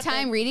second happened.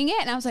 time reading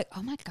it, and I was like,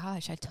 oh my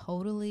gosh, I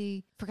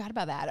totally forgot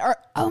about that. Or,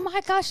 oh my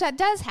gosh, that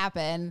does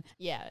happen.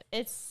 Yeah,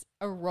 it's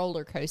a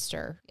roller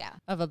coaster Yeah.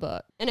 of a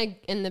book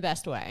in the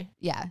best way.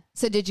 Yeah.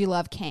 So did you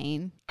love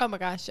Cain? Oh my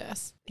gosh,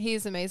 yes.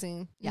 He's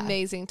amazing. Yeah.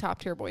 Amazing top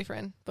tier book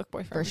boyfriend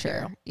For sure.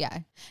 material. Yeah.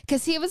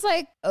 Because he was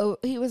like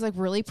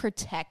really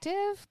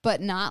protective,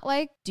 but not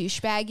like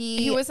douchebaggy.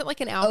 He wasn't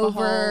like an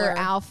alcohol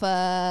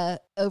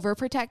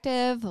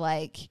overprotective.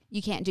 Like,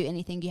 you can't do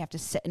anything. You have to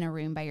sit in a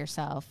room by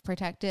yourself.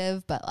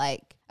 Protective, but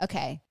like,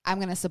 okay, I'm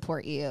going to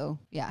support you.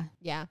 Yeah.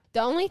 Yeah.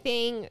 The only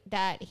thing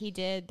that he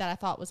did that I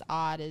thought was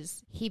odd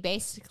is he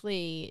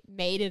basically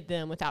mated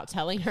them without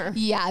telling her.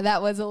 Yeah,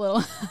 that was a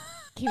little...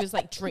 He was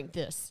like, drink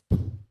this,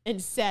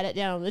 and sat it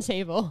down on the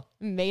table,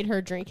 made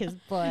her drink his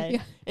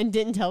blood, and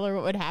didn't tell her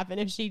what would happen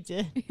if she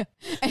did. Yeah.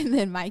 And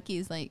then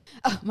Mikey's like,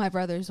 oh, my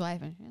brother's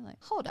wife. And you're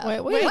like, hold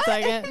up. Wait a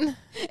second.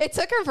 It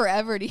took her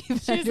forever to even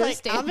She's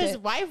like, I'm his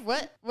it. wife?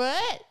 What?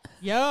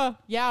 Yeah.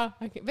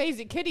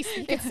 Basically,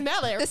 you could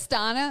smell it.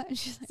 Sistana. And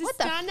she's like, what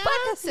the Sistana?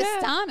 fuck is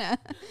Sistana?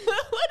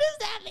 What does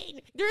that mean?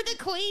 You're the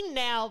queen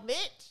now,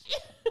 bitch.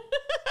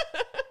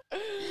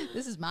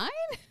 This is mine?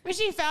 When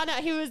she found out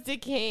he was the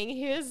king,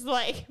 he was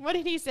like, what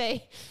did he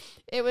say?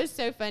 It was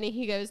so funny.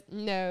 He goes,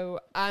 no,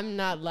 I'm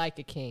not like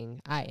a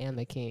king. I am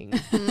a king.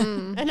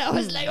 And I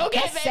was like,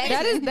 okay,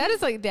 baby. That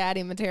is like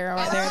daddy material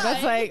right there.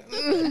 That's like,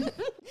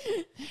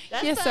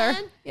 That's yes, fine.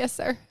 sir. Yes,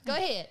 sir. Go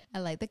ahead. I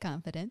like the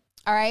confidence.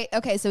 All right.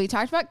 Okay. So we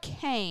talked about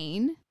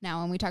Cain.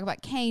 Now, when we talk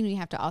about Cain, we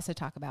have to also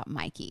talk about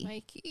Mikey.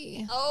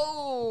 Mikey.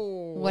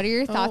 Oh. What are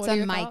your thoughts what are on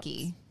your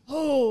Mikey?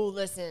 Oh,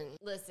 listen.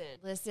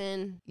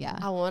 Yeah.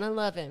 I want to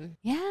love him.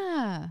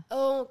 Yeah.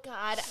 Oh,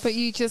 God. But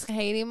you just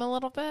hate him a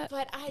little bit?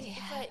 But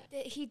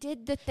he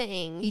did the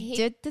thing. He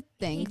did the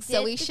thing.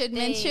 So we should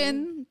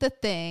mention the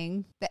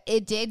thing that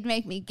it did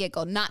make me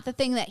giggle. Not the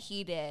thing that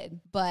he did,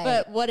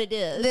 but what it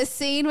is. the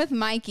scene with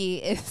Mikey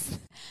is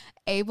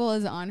Abel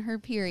is on her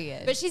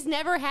period. But she's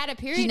never had a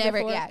period she never,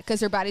 before. yeah,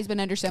 because her body's been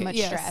under so much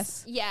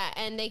stress. Yeah,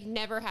 and they've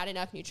never had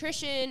enough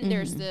nutrition.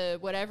 There's the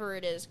whatever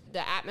it is,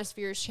 the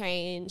atmosphere's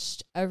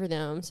changed over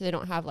them, so they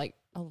don't have like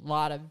a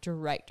lot of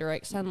direct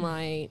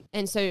sunlight.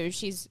 And so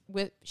she's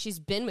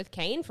been with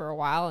Cain for a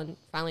while and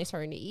finally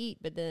starting to eat,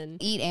 but then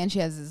and she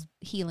has his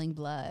healing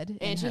blood.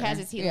 And she has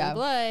his healing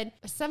blood.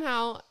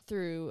 Somehow,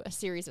 through a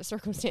series of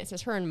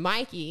circumstances, her and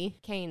Mikey,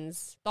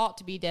 Cain's thought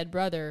to be dead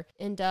brother,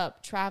 end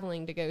up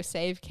traveling to go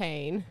save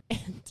Cain.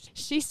 And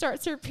she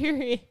starts her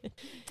period.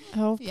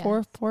 Oh,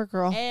 poor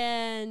girl.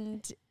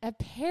 And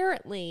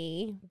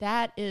apparently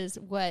that is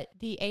what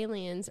the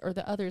aliens or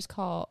the others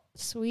call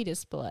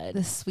sweetest blood.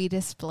 The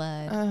sweetest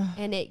blood.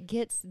 And it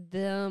gets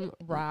them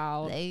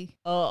riled.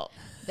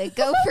 They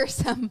go for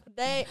some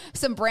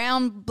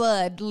brown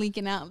blood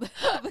leaking out the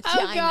vagina.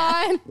 Oh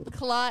God,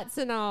 clots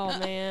and all,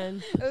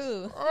 man.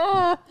 Ooh.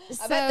 I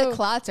bet the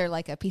clots are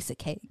like a piece of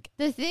cake.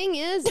 The thing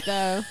is,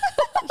 though,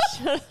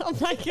 oh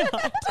my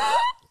God,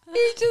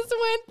 he just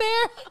went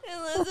there.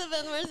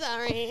 Elizabeth, we're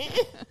sorry.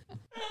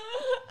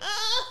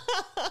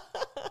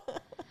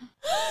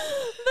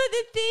 But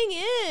the thing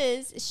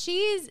is,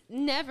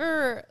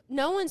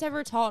 no one's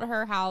ever taught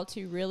her how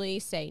to really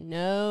say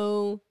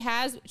no.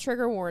 Has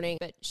trigger warning,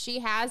 but she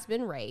has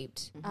been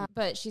raped.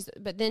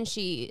 But then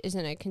she is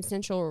in a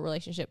consensual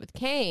relationship with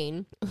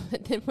Cain.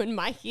 But then when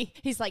Mikey,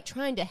 he's like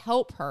trying to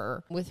help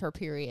her with her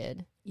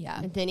period.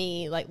 Yeah. And then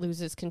he like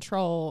loses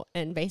control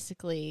and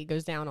basically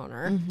goes down on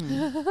her.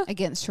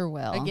 Against her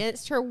will.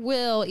 Against her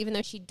will, even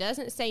though she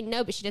doesn't say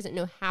no, but she doesn't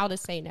know how to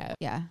say no.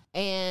 Yeah.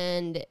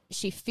 And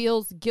she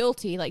feels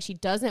guilty, like she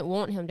doesn't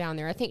want him down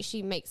there. I think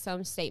she makes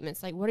some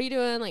statements like, what are you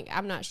doing? Like,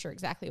 I'm not sure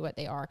exactly what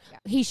they are. Yeah.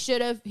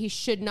 He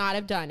should not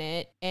have done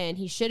it. And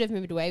he should have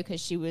moved away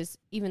because she was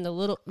even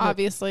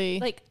obviously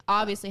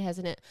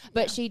hesitant.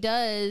 But she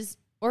does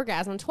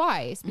orgasm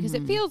twice because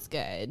it feels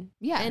good.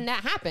 Yeah. And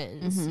that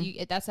happens.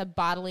 That's a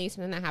bodily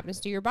something that happens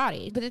to your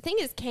body. But the thing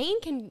is,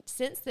 Cain can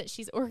sense that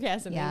she's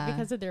orgasming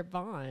because of their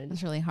bond.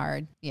 It's really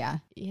hard. Yeah.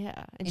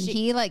 Yeah. And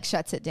he like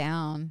shuts it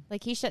down.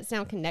 Like he shuts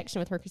down connection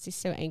with her because he's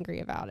so angry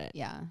about it.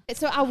 Yeah.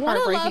 So I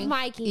want to love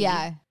Mikey.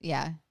 Yeah.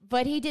 Yeah.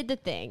 But he did the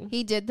thing.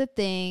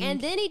 And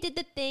then he did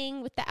the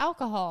thing with the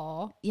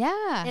alcohol.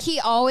 Yeah.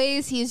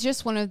 He's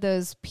just one of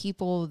those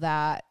people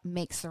that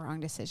makes the wrong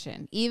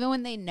decision. Even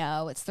when they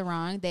know it's the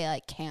wrong, they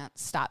like can't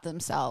stop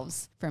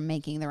themselves from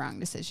making the wrong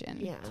decision.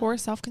 Yeah. Poor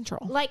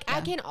self-control. Like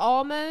I can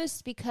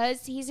almost,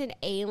 because he's an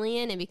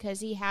alien and because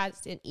he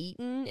hasn't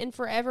eaten in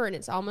forever and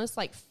it's almost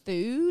like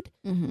food,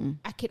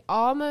 I could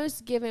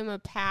almost give him a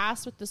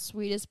pass with the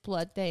sweetest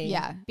blood thing.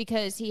 Yeah.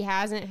 Because he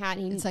hasn't had...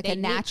 It's like a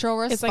natural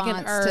response like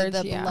an urge,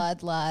 to the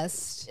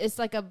bloodlust. It's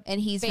like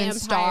and he's been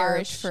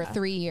starved for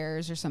 3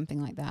 years or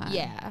something like that.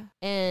 Yeah.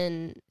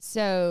 And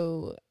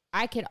so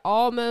I could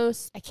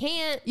almost, you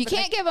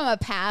can't give him a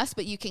pass,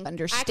 but you can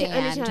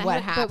understand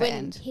what happened. But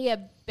when he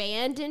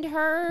abandoned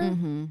her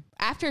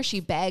after she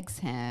begs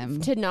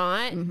him to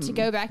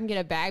go back and get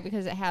a bag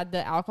because it had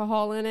the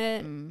alcohol in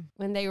it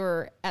when they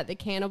were at the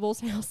cannibal's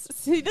house.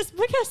 See, this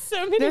book has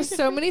there's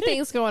so many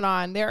things going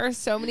on. There are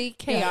so many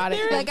chaotic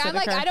things.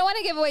 I don't want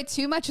to give away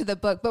too much of the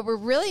book, but we're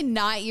really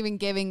not even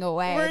giving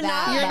away. You're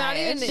not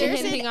even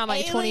hinting on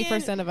like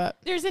 20% of it.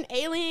 There's an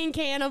alien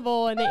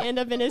cannibal and they end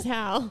up in his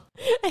house.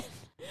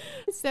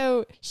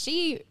 So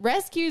she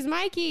rescues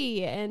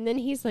Mikey, and then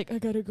he's like, I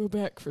gotta go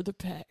back for the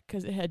pack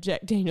because it had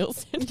Jack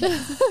Daniels in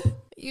it.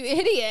 You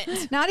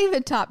idiot. Not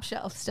even top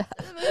shelf stuff.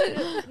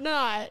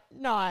 Not.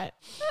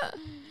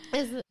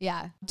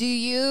 Yeah. Do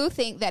you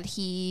think that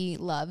he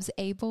loves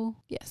Abel?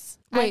 Yes.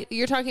 Wait,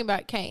 you're talking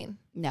about Cain?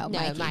 No,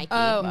 Mikey.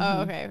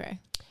 Oh, okay.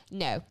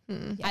 No,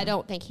 I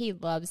don't think he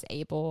loves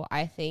Abel.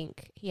 I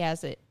think he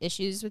has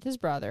issues with his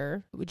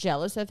brother,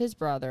 jealous of his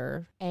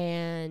brother,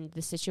 and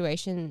the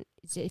situation,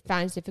 it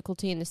finds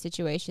difficulty in the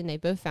situation they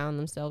both found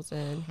themselves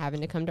in, having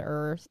to come to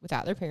Earth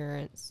without their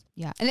parents.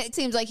 Yeah. And it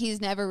seems like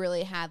he's never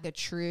really had the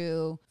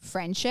true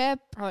friendship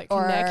or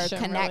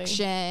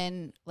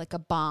connection, like a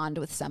bond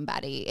with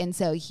somebody. And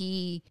so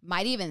he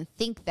might even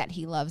think that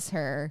he loves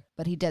her,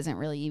 but he doesn't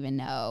really even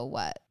know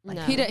what. Like,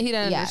 no. He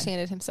doesn't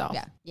understand it himself.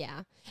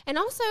 Yeah. And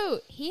also,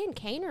 he and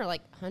Cain are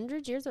like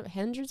hundreds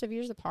of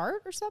years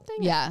apart or something.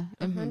 Yeah.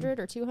 100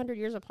 or 200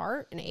 years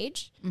apart in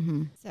age.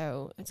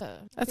 So that's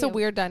a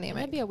weird dynamic.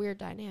 That'd be a weird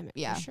dynamic,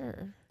 for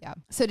sure. Yeah.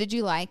 So did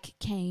you like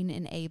Cain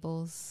and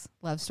Abel's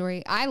love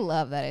story? I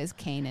love that it's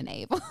Cain and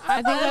Abel.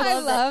 I think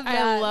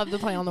I love the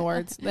play on the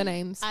words, the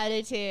names. I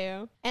do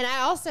too. And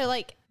I also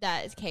like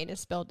that Cain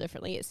is spelled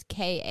differently. It's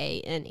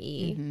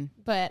Kane.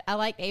 But I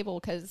like Abel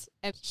because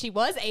she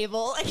was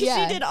Abel. She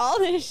did all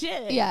this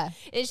shit. Yeah.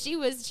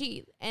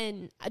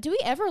 And do we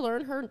ever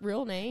learn her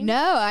real name?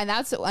 No. And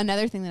that's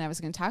another thing that I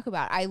was going to talk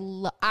about.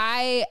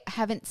 I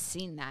haven't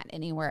seen that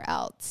anywhere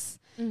else.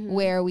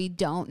 Where we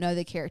don't know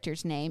the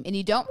character's name, and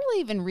you don't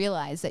really even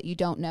realize that you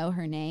don't know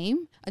her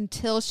name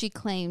until she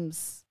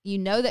claims you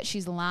know that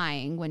she's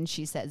lying when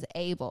she says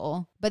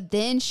Abel, but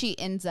then she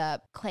ends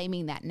up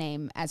claiming that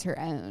name as her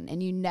own,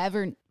 and you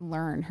never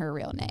learn her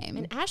real name.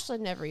 And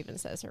Ashlyn never even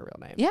says her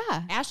real name.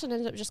 Yeah. Ashlyn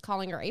ends up just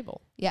calling her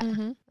Abel.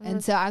 Yeah.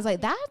 And so I was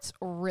like, that's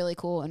really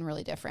cool and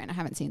really different. I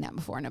haven't seen that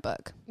before in a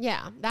book.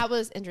 Yeah, that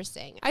was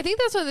interesting. I think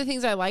that's one of the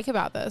things I like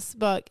about this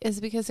book is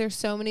because there's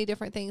so many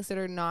different things that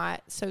are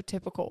not so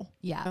typical.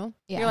 Yeah. You know?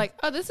 Yeah. You're like,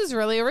 oh, this is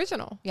really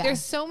original. Yeah.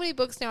 There's so many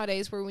books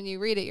nowadays where when you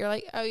read it, you're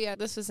like, oh yeah,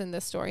 this was in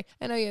this story.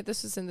 And oh yeah,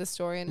 this was in this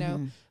story. And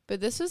no, but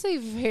this was a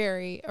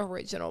very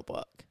original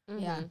book.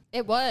 Yeah.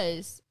 It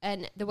was.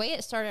 And the way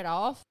it started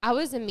off, I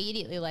was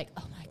immediately like,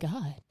 oh my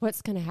God,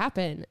 what's going to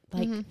happen?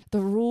 Like the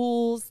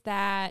rules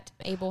that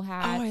Abel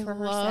had for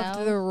herself.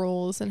 Loved the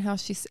rules and how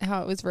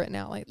it was written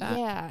out like that.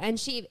 Yeah.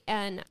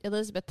 And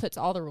Elizabeth puts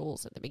all the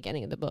rules at the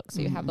beginning of the book.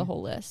 So you have the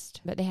whole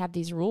list. But they have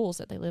these rules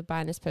that they live by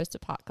in this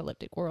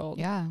post-apocalyptic world.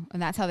 Yeah.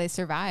 And that's how they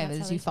survive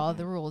That's is how you they follow survive.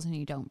 the rules and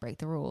you don't break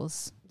the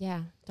rules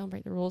Yeah. Don't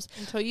break the rules.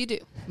 Until you do.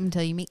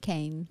 until you meet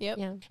Cain. Yep.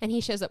 Yeah. And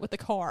he shows up with the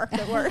car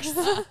that works.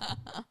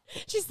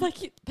 She's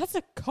like, that's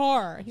a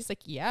car. He's like,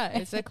 yeah,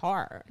 it's a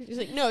car. She's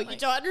like, no, you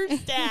don't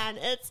understand.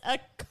 It's a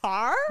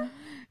car?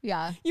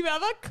 Yeah. You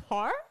have a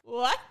car?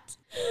 What?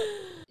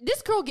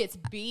 This girl gets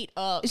beat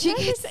up. She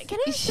Can gets-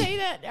 I say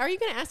that? Are you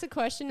going to ask a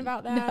question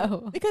about that?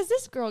 No. Because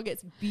this girl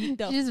gets beat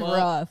the She's fuck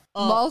rough.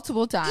 up.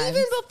 Multiple times.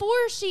 Even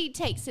before she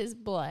takes his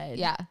blood.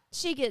 Yeah.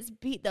 She gets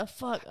beat the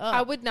fuck up.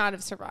 I would not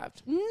have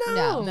survived.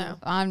 No. No.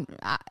 I'm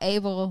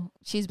Abel.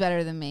 She's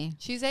better than me.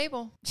 She's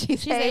able.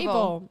 She's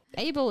Able.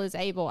 Able is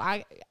able.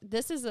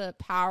 This is a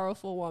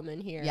powerful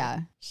woman here.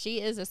 Yeah. She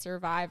is a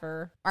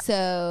survivor.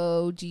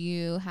 So, do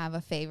you have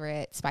a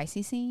favorite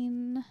spicy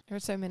scene?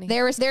 There's so many.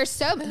 There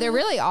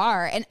really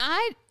are. And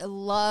I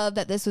love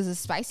that this was a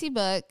spicy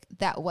book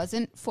that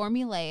wasn't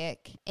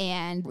formulaic.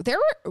 And there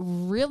were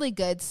really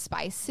good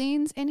spice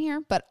scenes in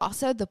here, but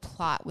also the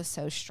plot was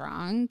so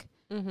strong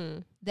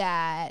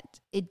that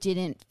it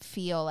didn't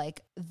feel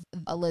like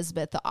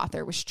Elizabeth, the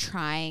author, was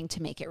trying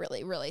to make it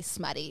really, really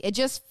smutty. It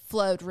just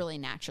flowed really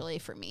naturally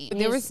for me.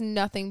 There was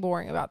nothing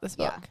boring about this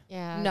book.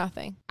 Yeah.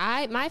 Nothing.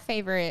 My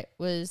favorite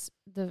was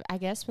I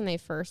guess when they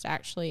first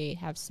actually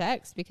have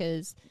sex,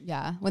 because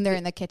Yeah, when they're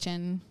in the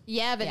kitchen.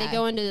 but they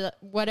go into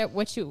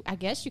what you I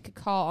guess you could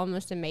call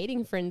almost a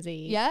mating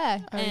frenzy.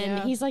 Yeah.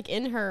 And he's like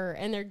in her,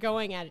 and they're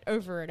going at it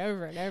over and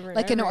over and over.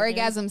 Like and an over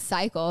again. orgasm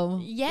cycle.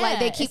 Yeah, Like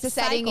they keep it's a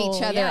setting cycle,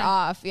 each other yeah.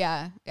 off.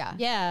 Yeah. Yeah.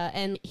 Yeah,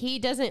 and he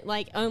doesn't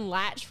like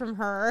unlatch from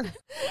her.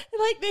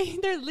 Like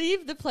they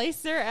leave the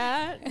place they're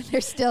at, They're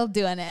still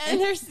doing it. and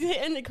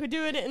they're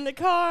doing it in the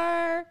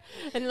car,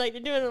 and like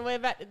they're doing it on the way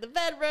back to the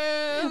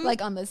bedroom,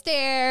 Like on the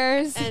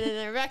stairs. and then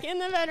they're back in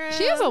the bedroom.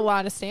 She has a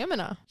lot of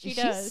stamina. She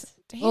does.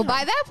 Well,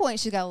 by that point,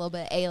 she's got a little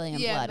bit of alien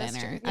Yeah, blood in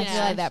that's her. true. I feel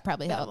Yeah. like that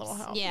probably That helps. little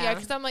help. Yeah. Yeah,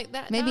 because I'm like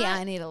that. Maybe not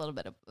I need a little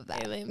bit of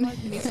that. alien blood.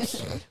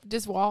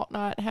 Does Walt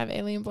not have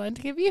alien blood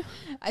to give you?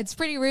 It's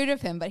pretty rude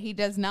of him, but he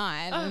does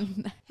not.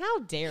 How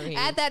dare he?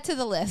 Add that to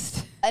the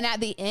list. And at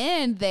the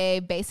end, they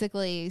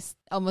basically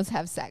almost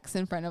have sex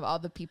in front of all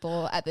the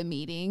people at the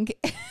meeting.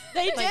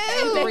 They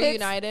do. They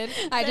reunited.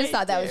 I just They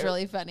thought that was do.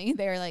 really funny.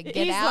 They were like, get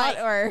He's out like,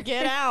 or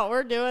get out.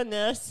 We're doing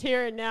this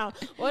here and now.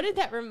 What did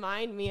that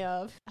remind me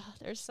of? Oh,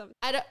 there's some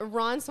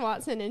Ron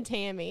Swanson and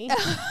Tammy.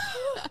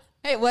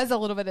 It was a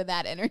little bit of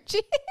that energy.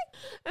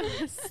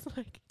 It's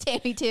like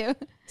Tammy too.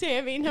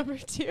 Tammy number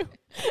 2.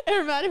 It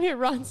reminded me of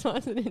Ron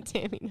Swanson and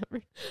Tammy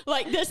number.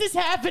 Like, this is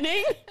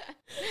happening.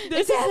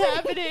 This is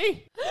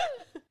happening.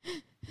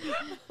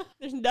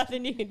 There's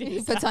nothing you can do.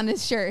 He puts on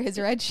his shirt, his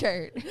red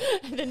shirt.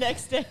 The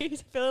next day,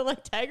 he's feeling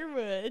like Tiger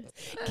Woods.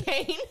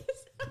 Kane.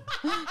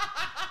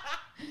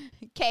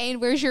 Kane,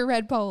 where's your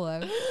red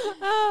polo?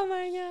 Oh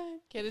my god.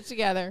 Get it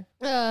together.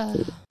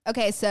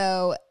 Okay,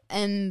 so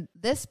in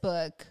this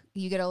book,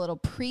 you get a little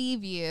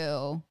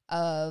preview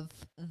of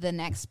the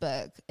next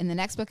book. And the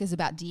next book is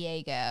about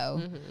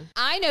Diego.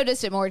 I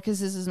noticed it more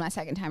because this is my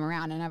second time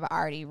around and I've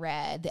already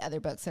read the other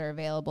books that are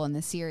available in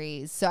the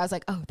series. So I was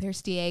like, oh,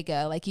 there's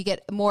Diego. Like you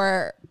get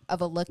more of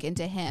a look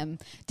into him.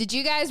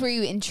 Were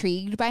you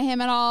intrigued by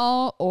him at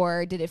all?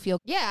 Or did it feel...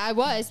 Yeah, I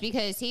was,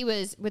 because he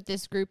was with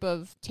this group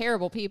of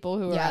terrible people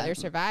who are out there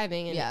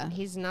surviving, and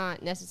he's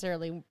not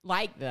necessarily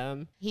like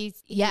them. He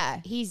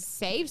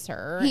saves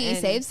her. He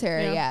saves her,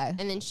 you know, yeah.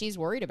 And then she's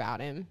worried about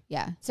him.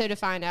 Yeah. So to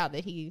find out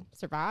that he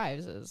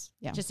survives is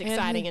just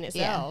exciting in And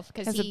itself.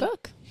 As a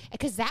book.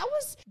 Because that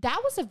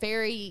was a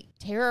very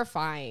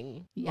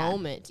terrifying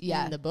moment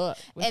in the book.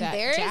 With And that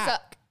there's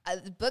Jack.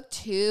 book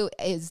 2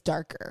 is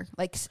darker.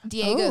 Like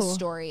Diego's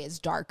story is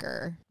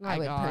darker, My I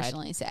would God.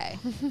 personally say.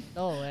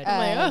 Lord.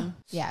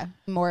 Yeah.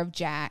 More of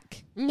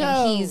Jack. No.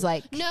 And he's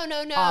like no.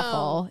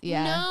 awful.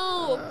 Yeah.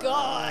 No,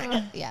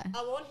 God. Yeah.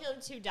 I want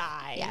him to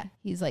die. Yeah.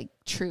 He's like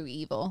true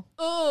evil.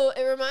 Oh,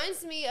 it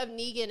reminds me of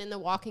Negan in The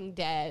Walking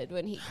Dead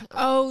when he.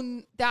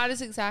 Oh, that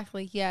is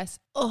exactly, yes.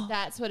 Oh,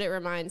 That's what it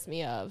reminds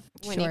me of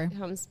when Sure. he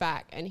comes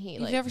back and he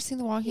you've never seen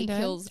The Walking he Dead?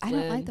 kills. I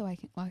don't Glenn. like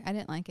I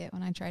didn't like it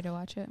when I tried to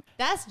watch it.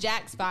 That's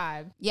Jack's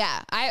vibe.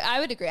 Yeah, I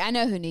would agree. I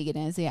know who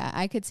Negan is. Yeah,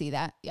 I could see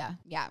that. Yeah.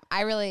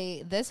 I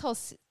really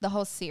the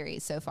whole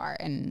series so far,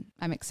 and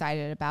I'm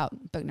excited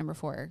about book number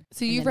 4.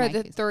 So And you've then read the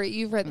Mikey's. 3.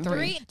 You've read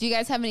 3. Do you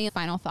guys have any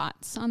final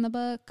thoughts on the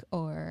book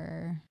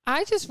or?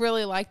 I just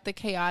really like the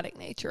chaotic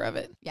nature of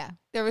it. Yeah.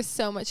 There was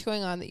so much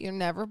going on that you're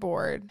never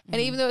bored.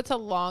 And even though it's a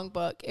long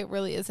book, it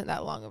really isn't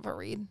that long of a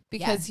read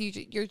because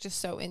you're just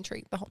so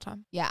intrigued the whole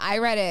time. Yeah, I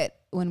read it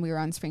when we were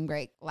on spring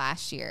break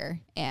last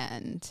year,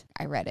 and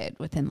I read it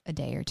within a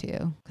day or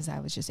two because I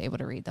was just able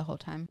to read the whole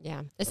time.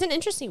 Yeah, it's an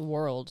interesting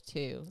world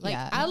too. Like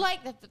Yeah. I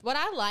like that. What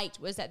I liked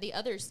was that the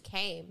others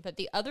came, but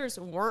the others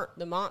weren't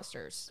the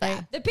monsters.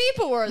 Yeah. The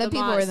people were the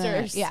people were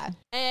monsters. yeah.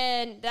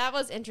 And that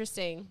was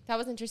interesting. That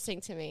was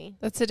interesting to me.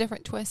 That's a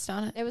different twist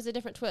on it. It was a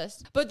different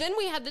twist. But then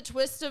we had the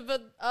twist of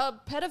a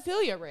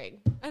pedophilia ring,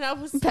 and I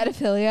was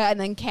Pedophilia and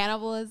then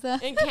cannibalism.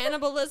 and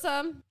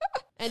cannibalism.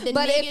 And then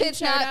But Negan if it's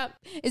showed not, up.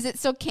 is it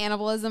still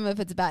cannibalism if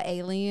it's about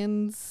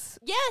aliens?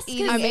 Yes,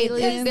 Eating because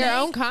aliens. Their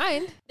own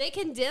kind. they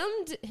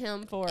condemned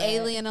him for it.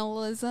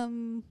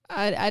 Alienalism.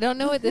 I don't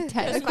know what the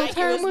technical Mikey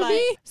term was would like-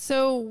 be.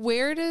 So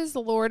where does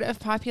Lord of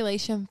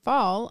Population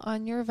fall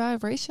on your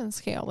vibration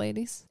scale,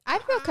 ladies?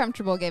 I'd feel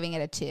comfortable giving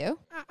it a 2.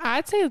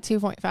 I'd say a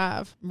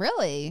 2.5.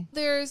 Really?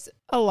 There's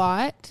a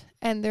lot,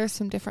 and there's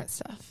some different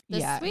stuff. The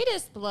Yeah.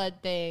 sweetest blood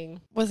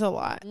thing. Was a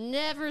lot.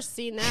 Never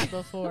seen that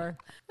before.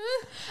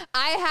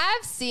 I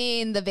have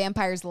seen the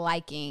vampires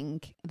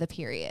liking the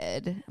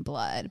period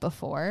blood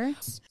before.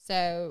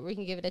 So we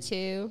can give it a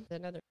 2.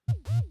 Another.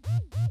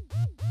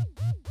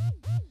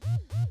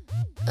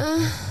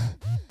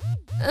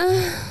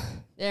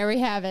 There we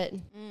have it.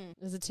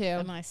 It's a 2.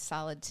 A nice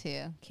solid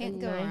 2. Can't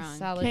go Nice, wrong.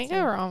 solid Can't 2.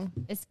 go wrong.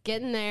 It's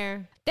getting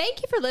there.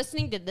 Thank you for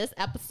listening to this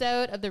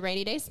episode of the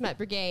Rainy Day Smut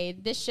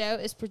Brigade. This show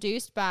is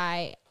produced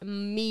by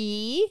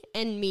me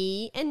and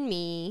Allie and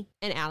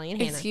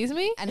Hannah. Excuse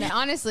me? And then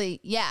honestly,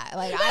 yeah,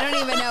 like I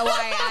don't even know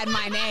why I add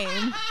my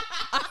name.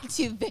 I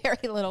do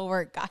very little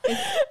work, guys.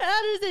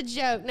 That is a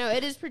joke. No,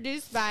 it is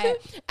produced by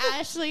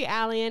Ashley,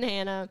 Allie, and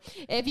Hannah.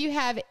 If you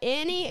have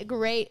any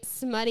great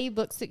smutty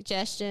book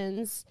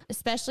suggestions,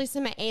 especially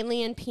some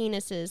alien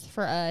penises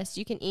for us,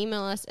 you can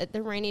email us at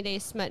the Rainy Day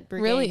Smut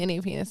Brigade. Really,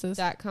 any penises?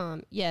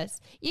 .com. Yes.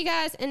 You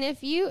guys, and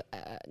if you,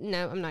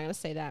 no, I'm not going to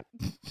say that.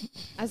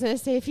 I was going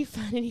to say if you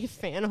find any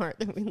fan art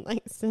that we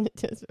like, send it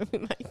to us, but we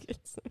might get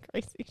some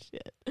crazy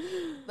shit.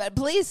 But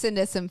please send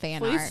us some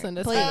fan Please art. send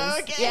us please. fan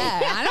Okay.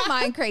 Yeah, I don't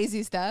mind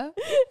crazy stuff.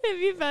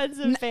 If you find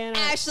some fan art.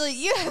 Ashley,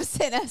 you have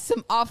sent us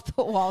some off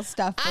the wall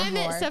stuff before. I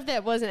meant stuff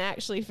that wasn't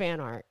actually fan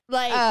art.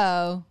 Like,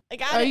 Oh.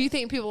 like Or you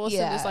think people will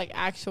send us Yeah. like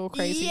actual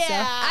crazy Yeah.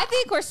 stuff? I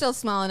think we're still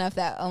small enough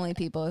that only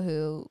people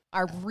who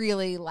are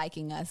really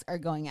liking us are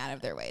going out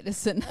of their way to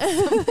send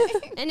us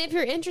something. And if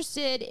you're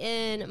interested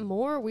in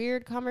more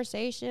weird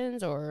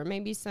conversations or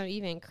maybe some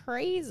even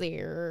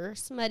crazier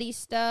smutty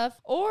stuff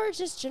or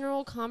just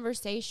general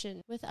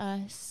conversation with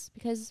us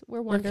because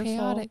we're wonderful.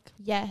 chaotic.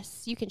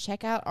 Yes, you can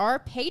check out our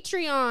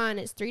Patreon.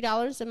 It's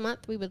 $3 a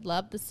month. We would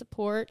love the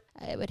support.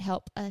 It would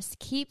help us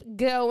keep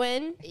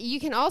going. You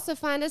can also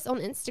find us on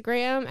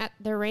Instagram at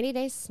the Rainy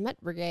Day Smut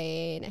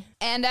Brigade.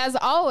 And as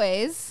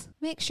always,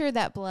 make sure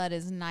that blood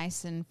is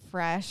nice and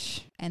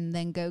fresh, and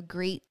then go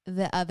greet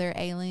the other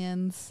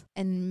aliens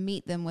and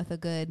meet them with a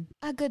good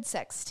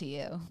sex to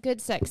you.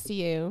 Good sex to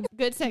you.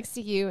 Good sex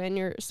to you and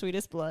your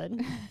sweetest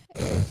blood.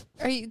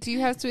 Do you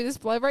have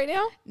sweetest blood right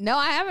now? No,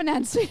 I haven't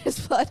had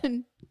sweetest blood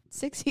in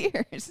 6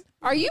 years.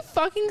 Are you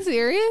fucking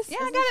serious? Yeah,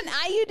 I got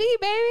an IUD,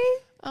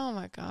 baby. Oh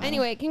my god.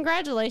 Anyway,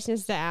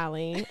 congratulations to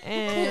Allie,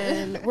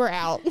 and we're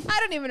out. I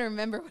don't even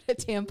remember what a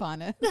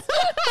tampon is.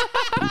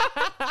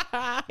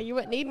 You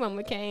wouldn't need one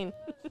with Kane.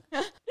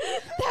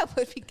 That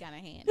would be kind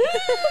of handy.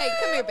 Hey,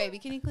 come here, baby.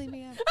 Can you clean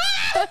me up?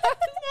 No,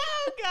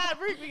 God,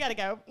 we gotta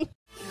go.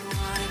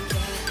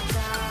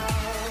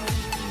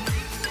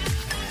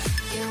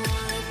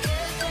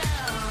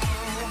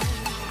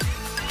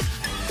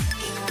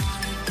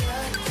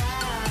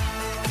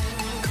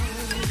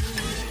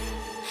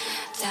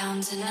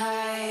 Down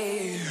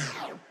tonight.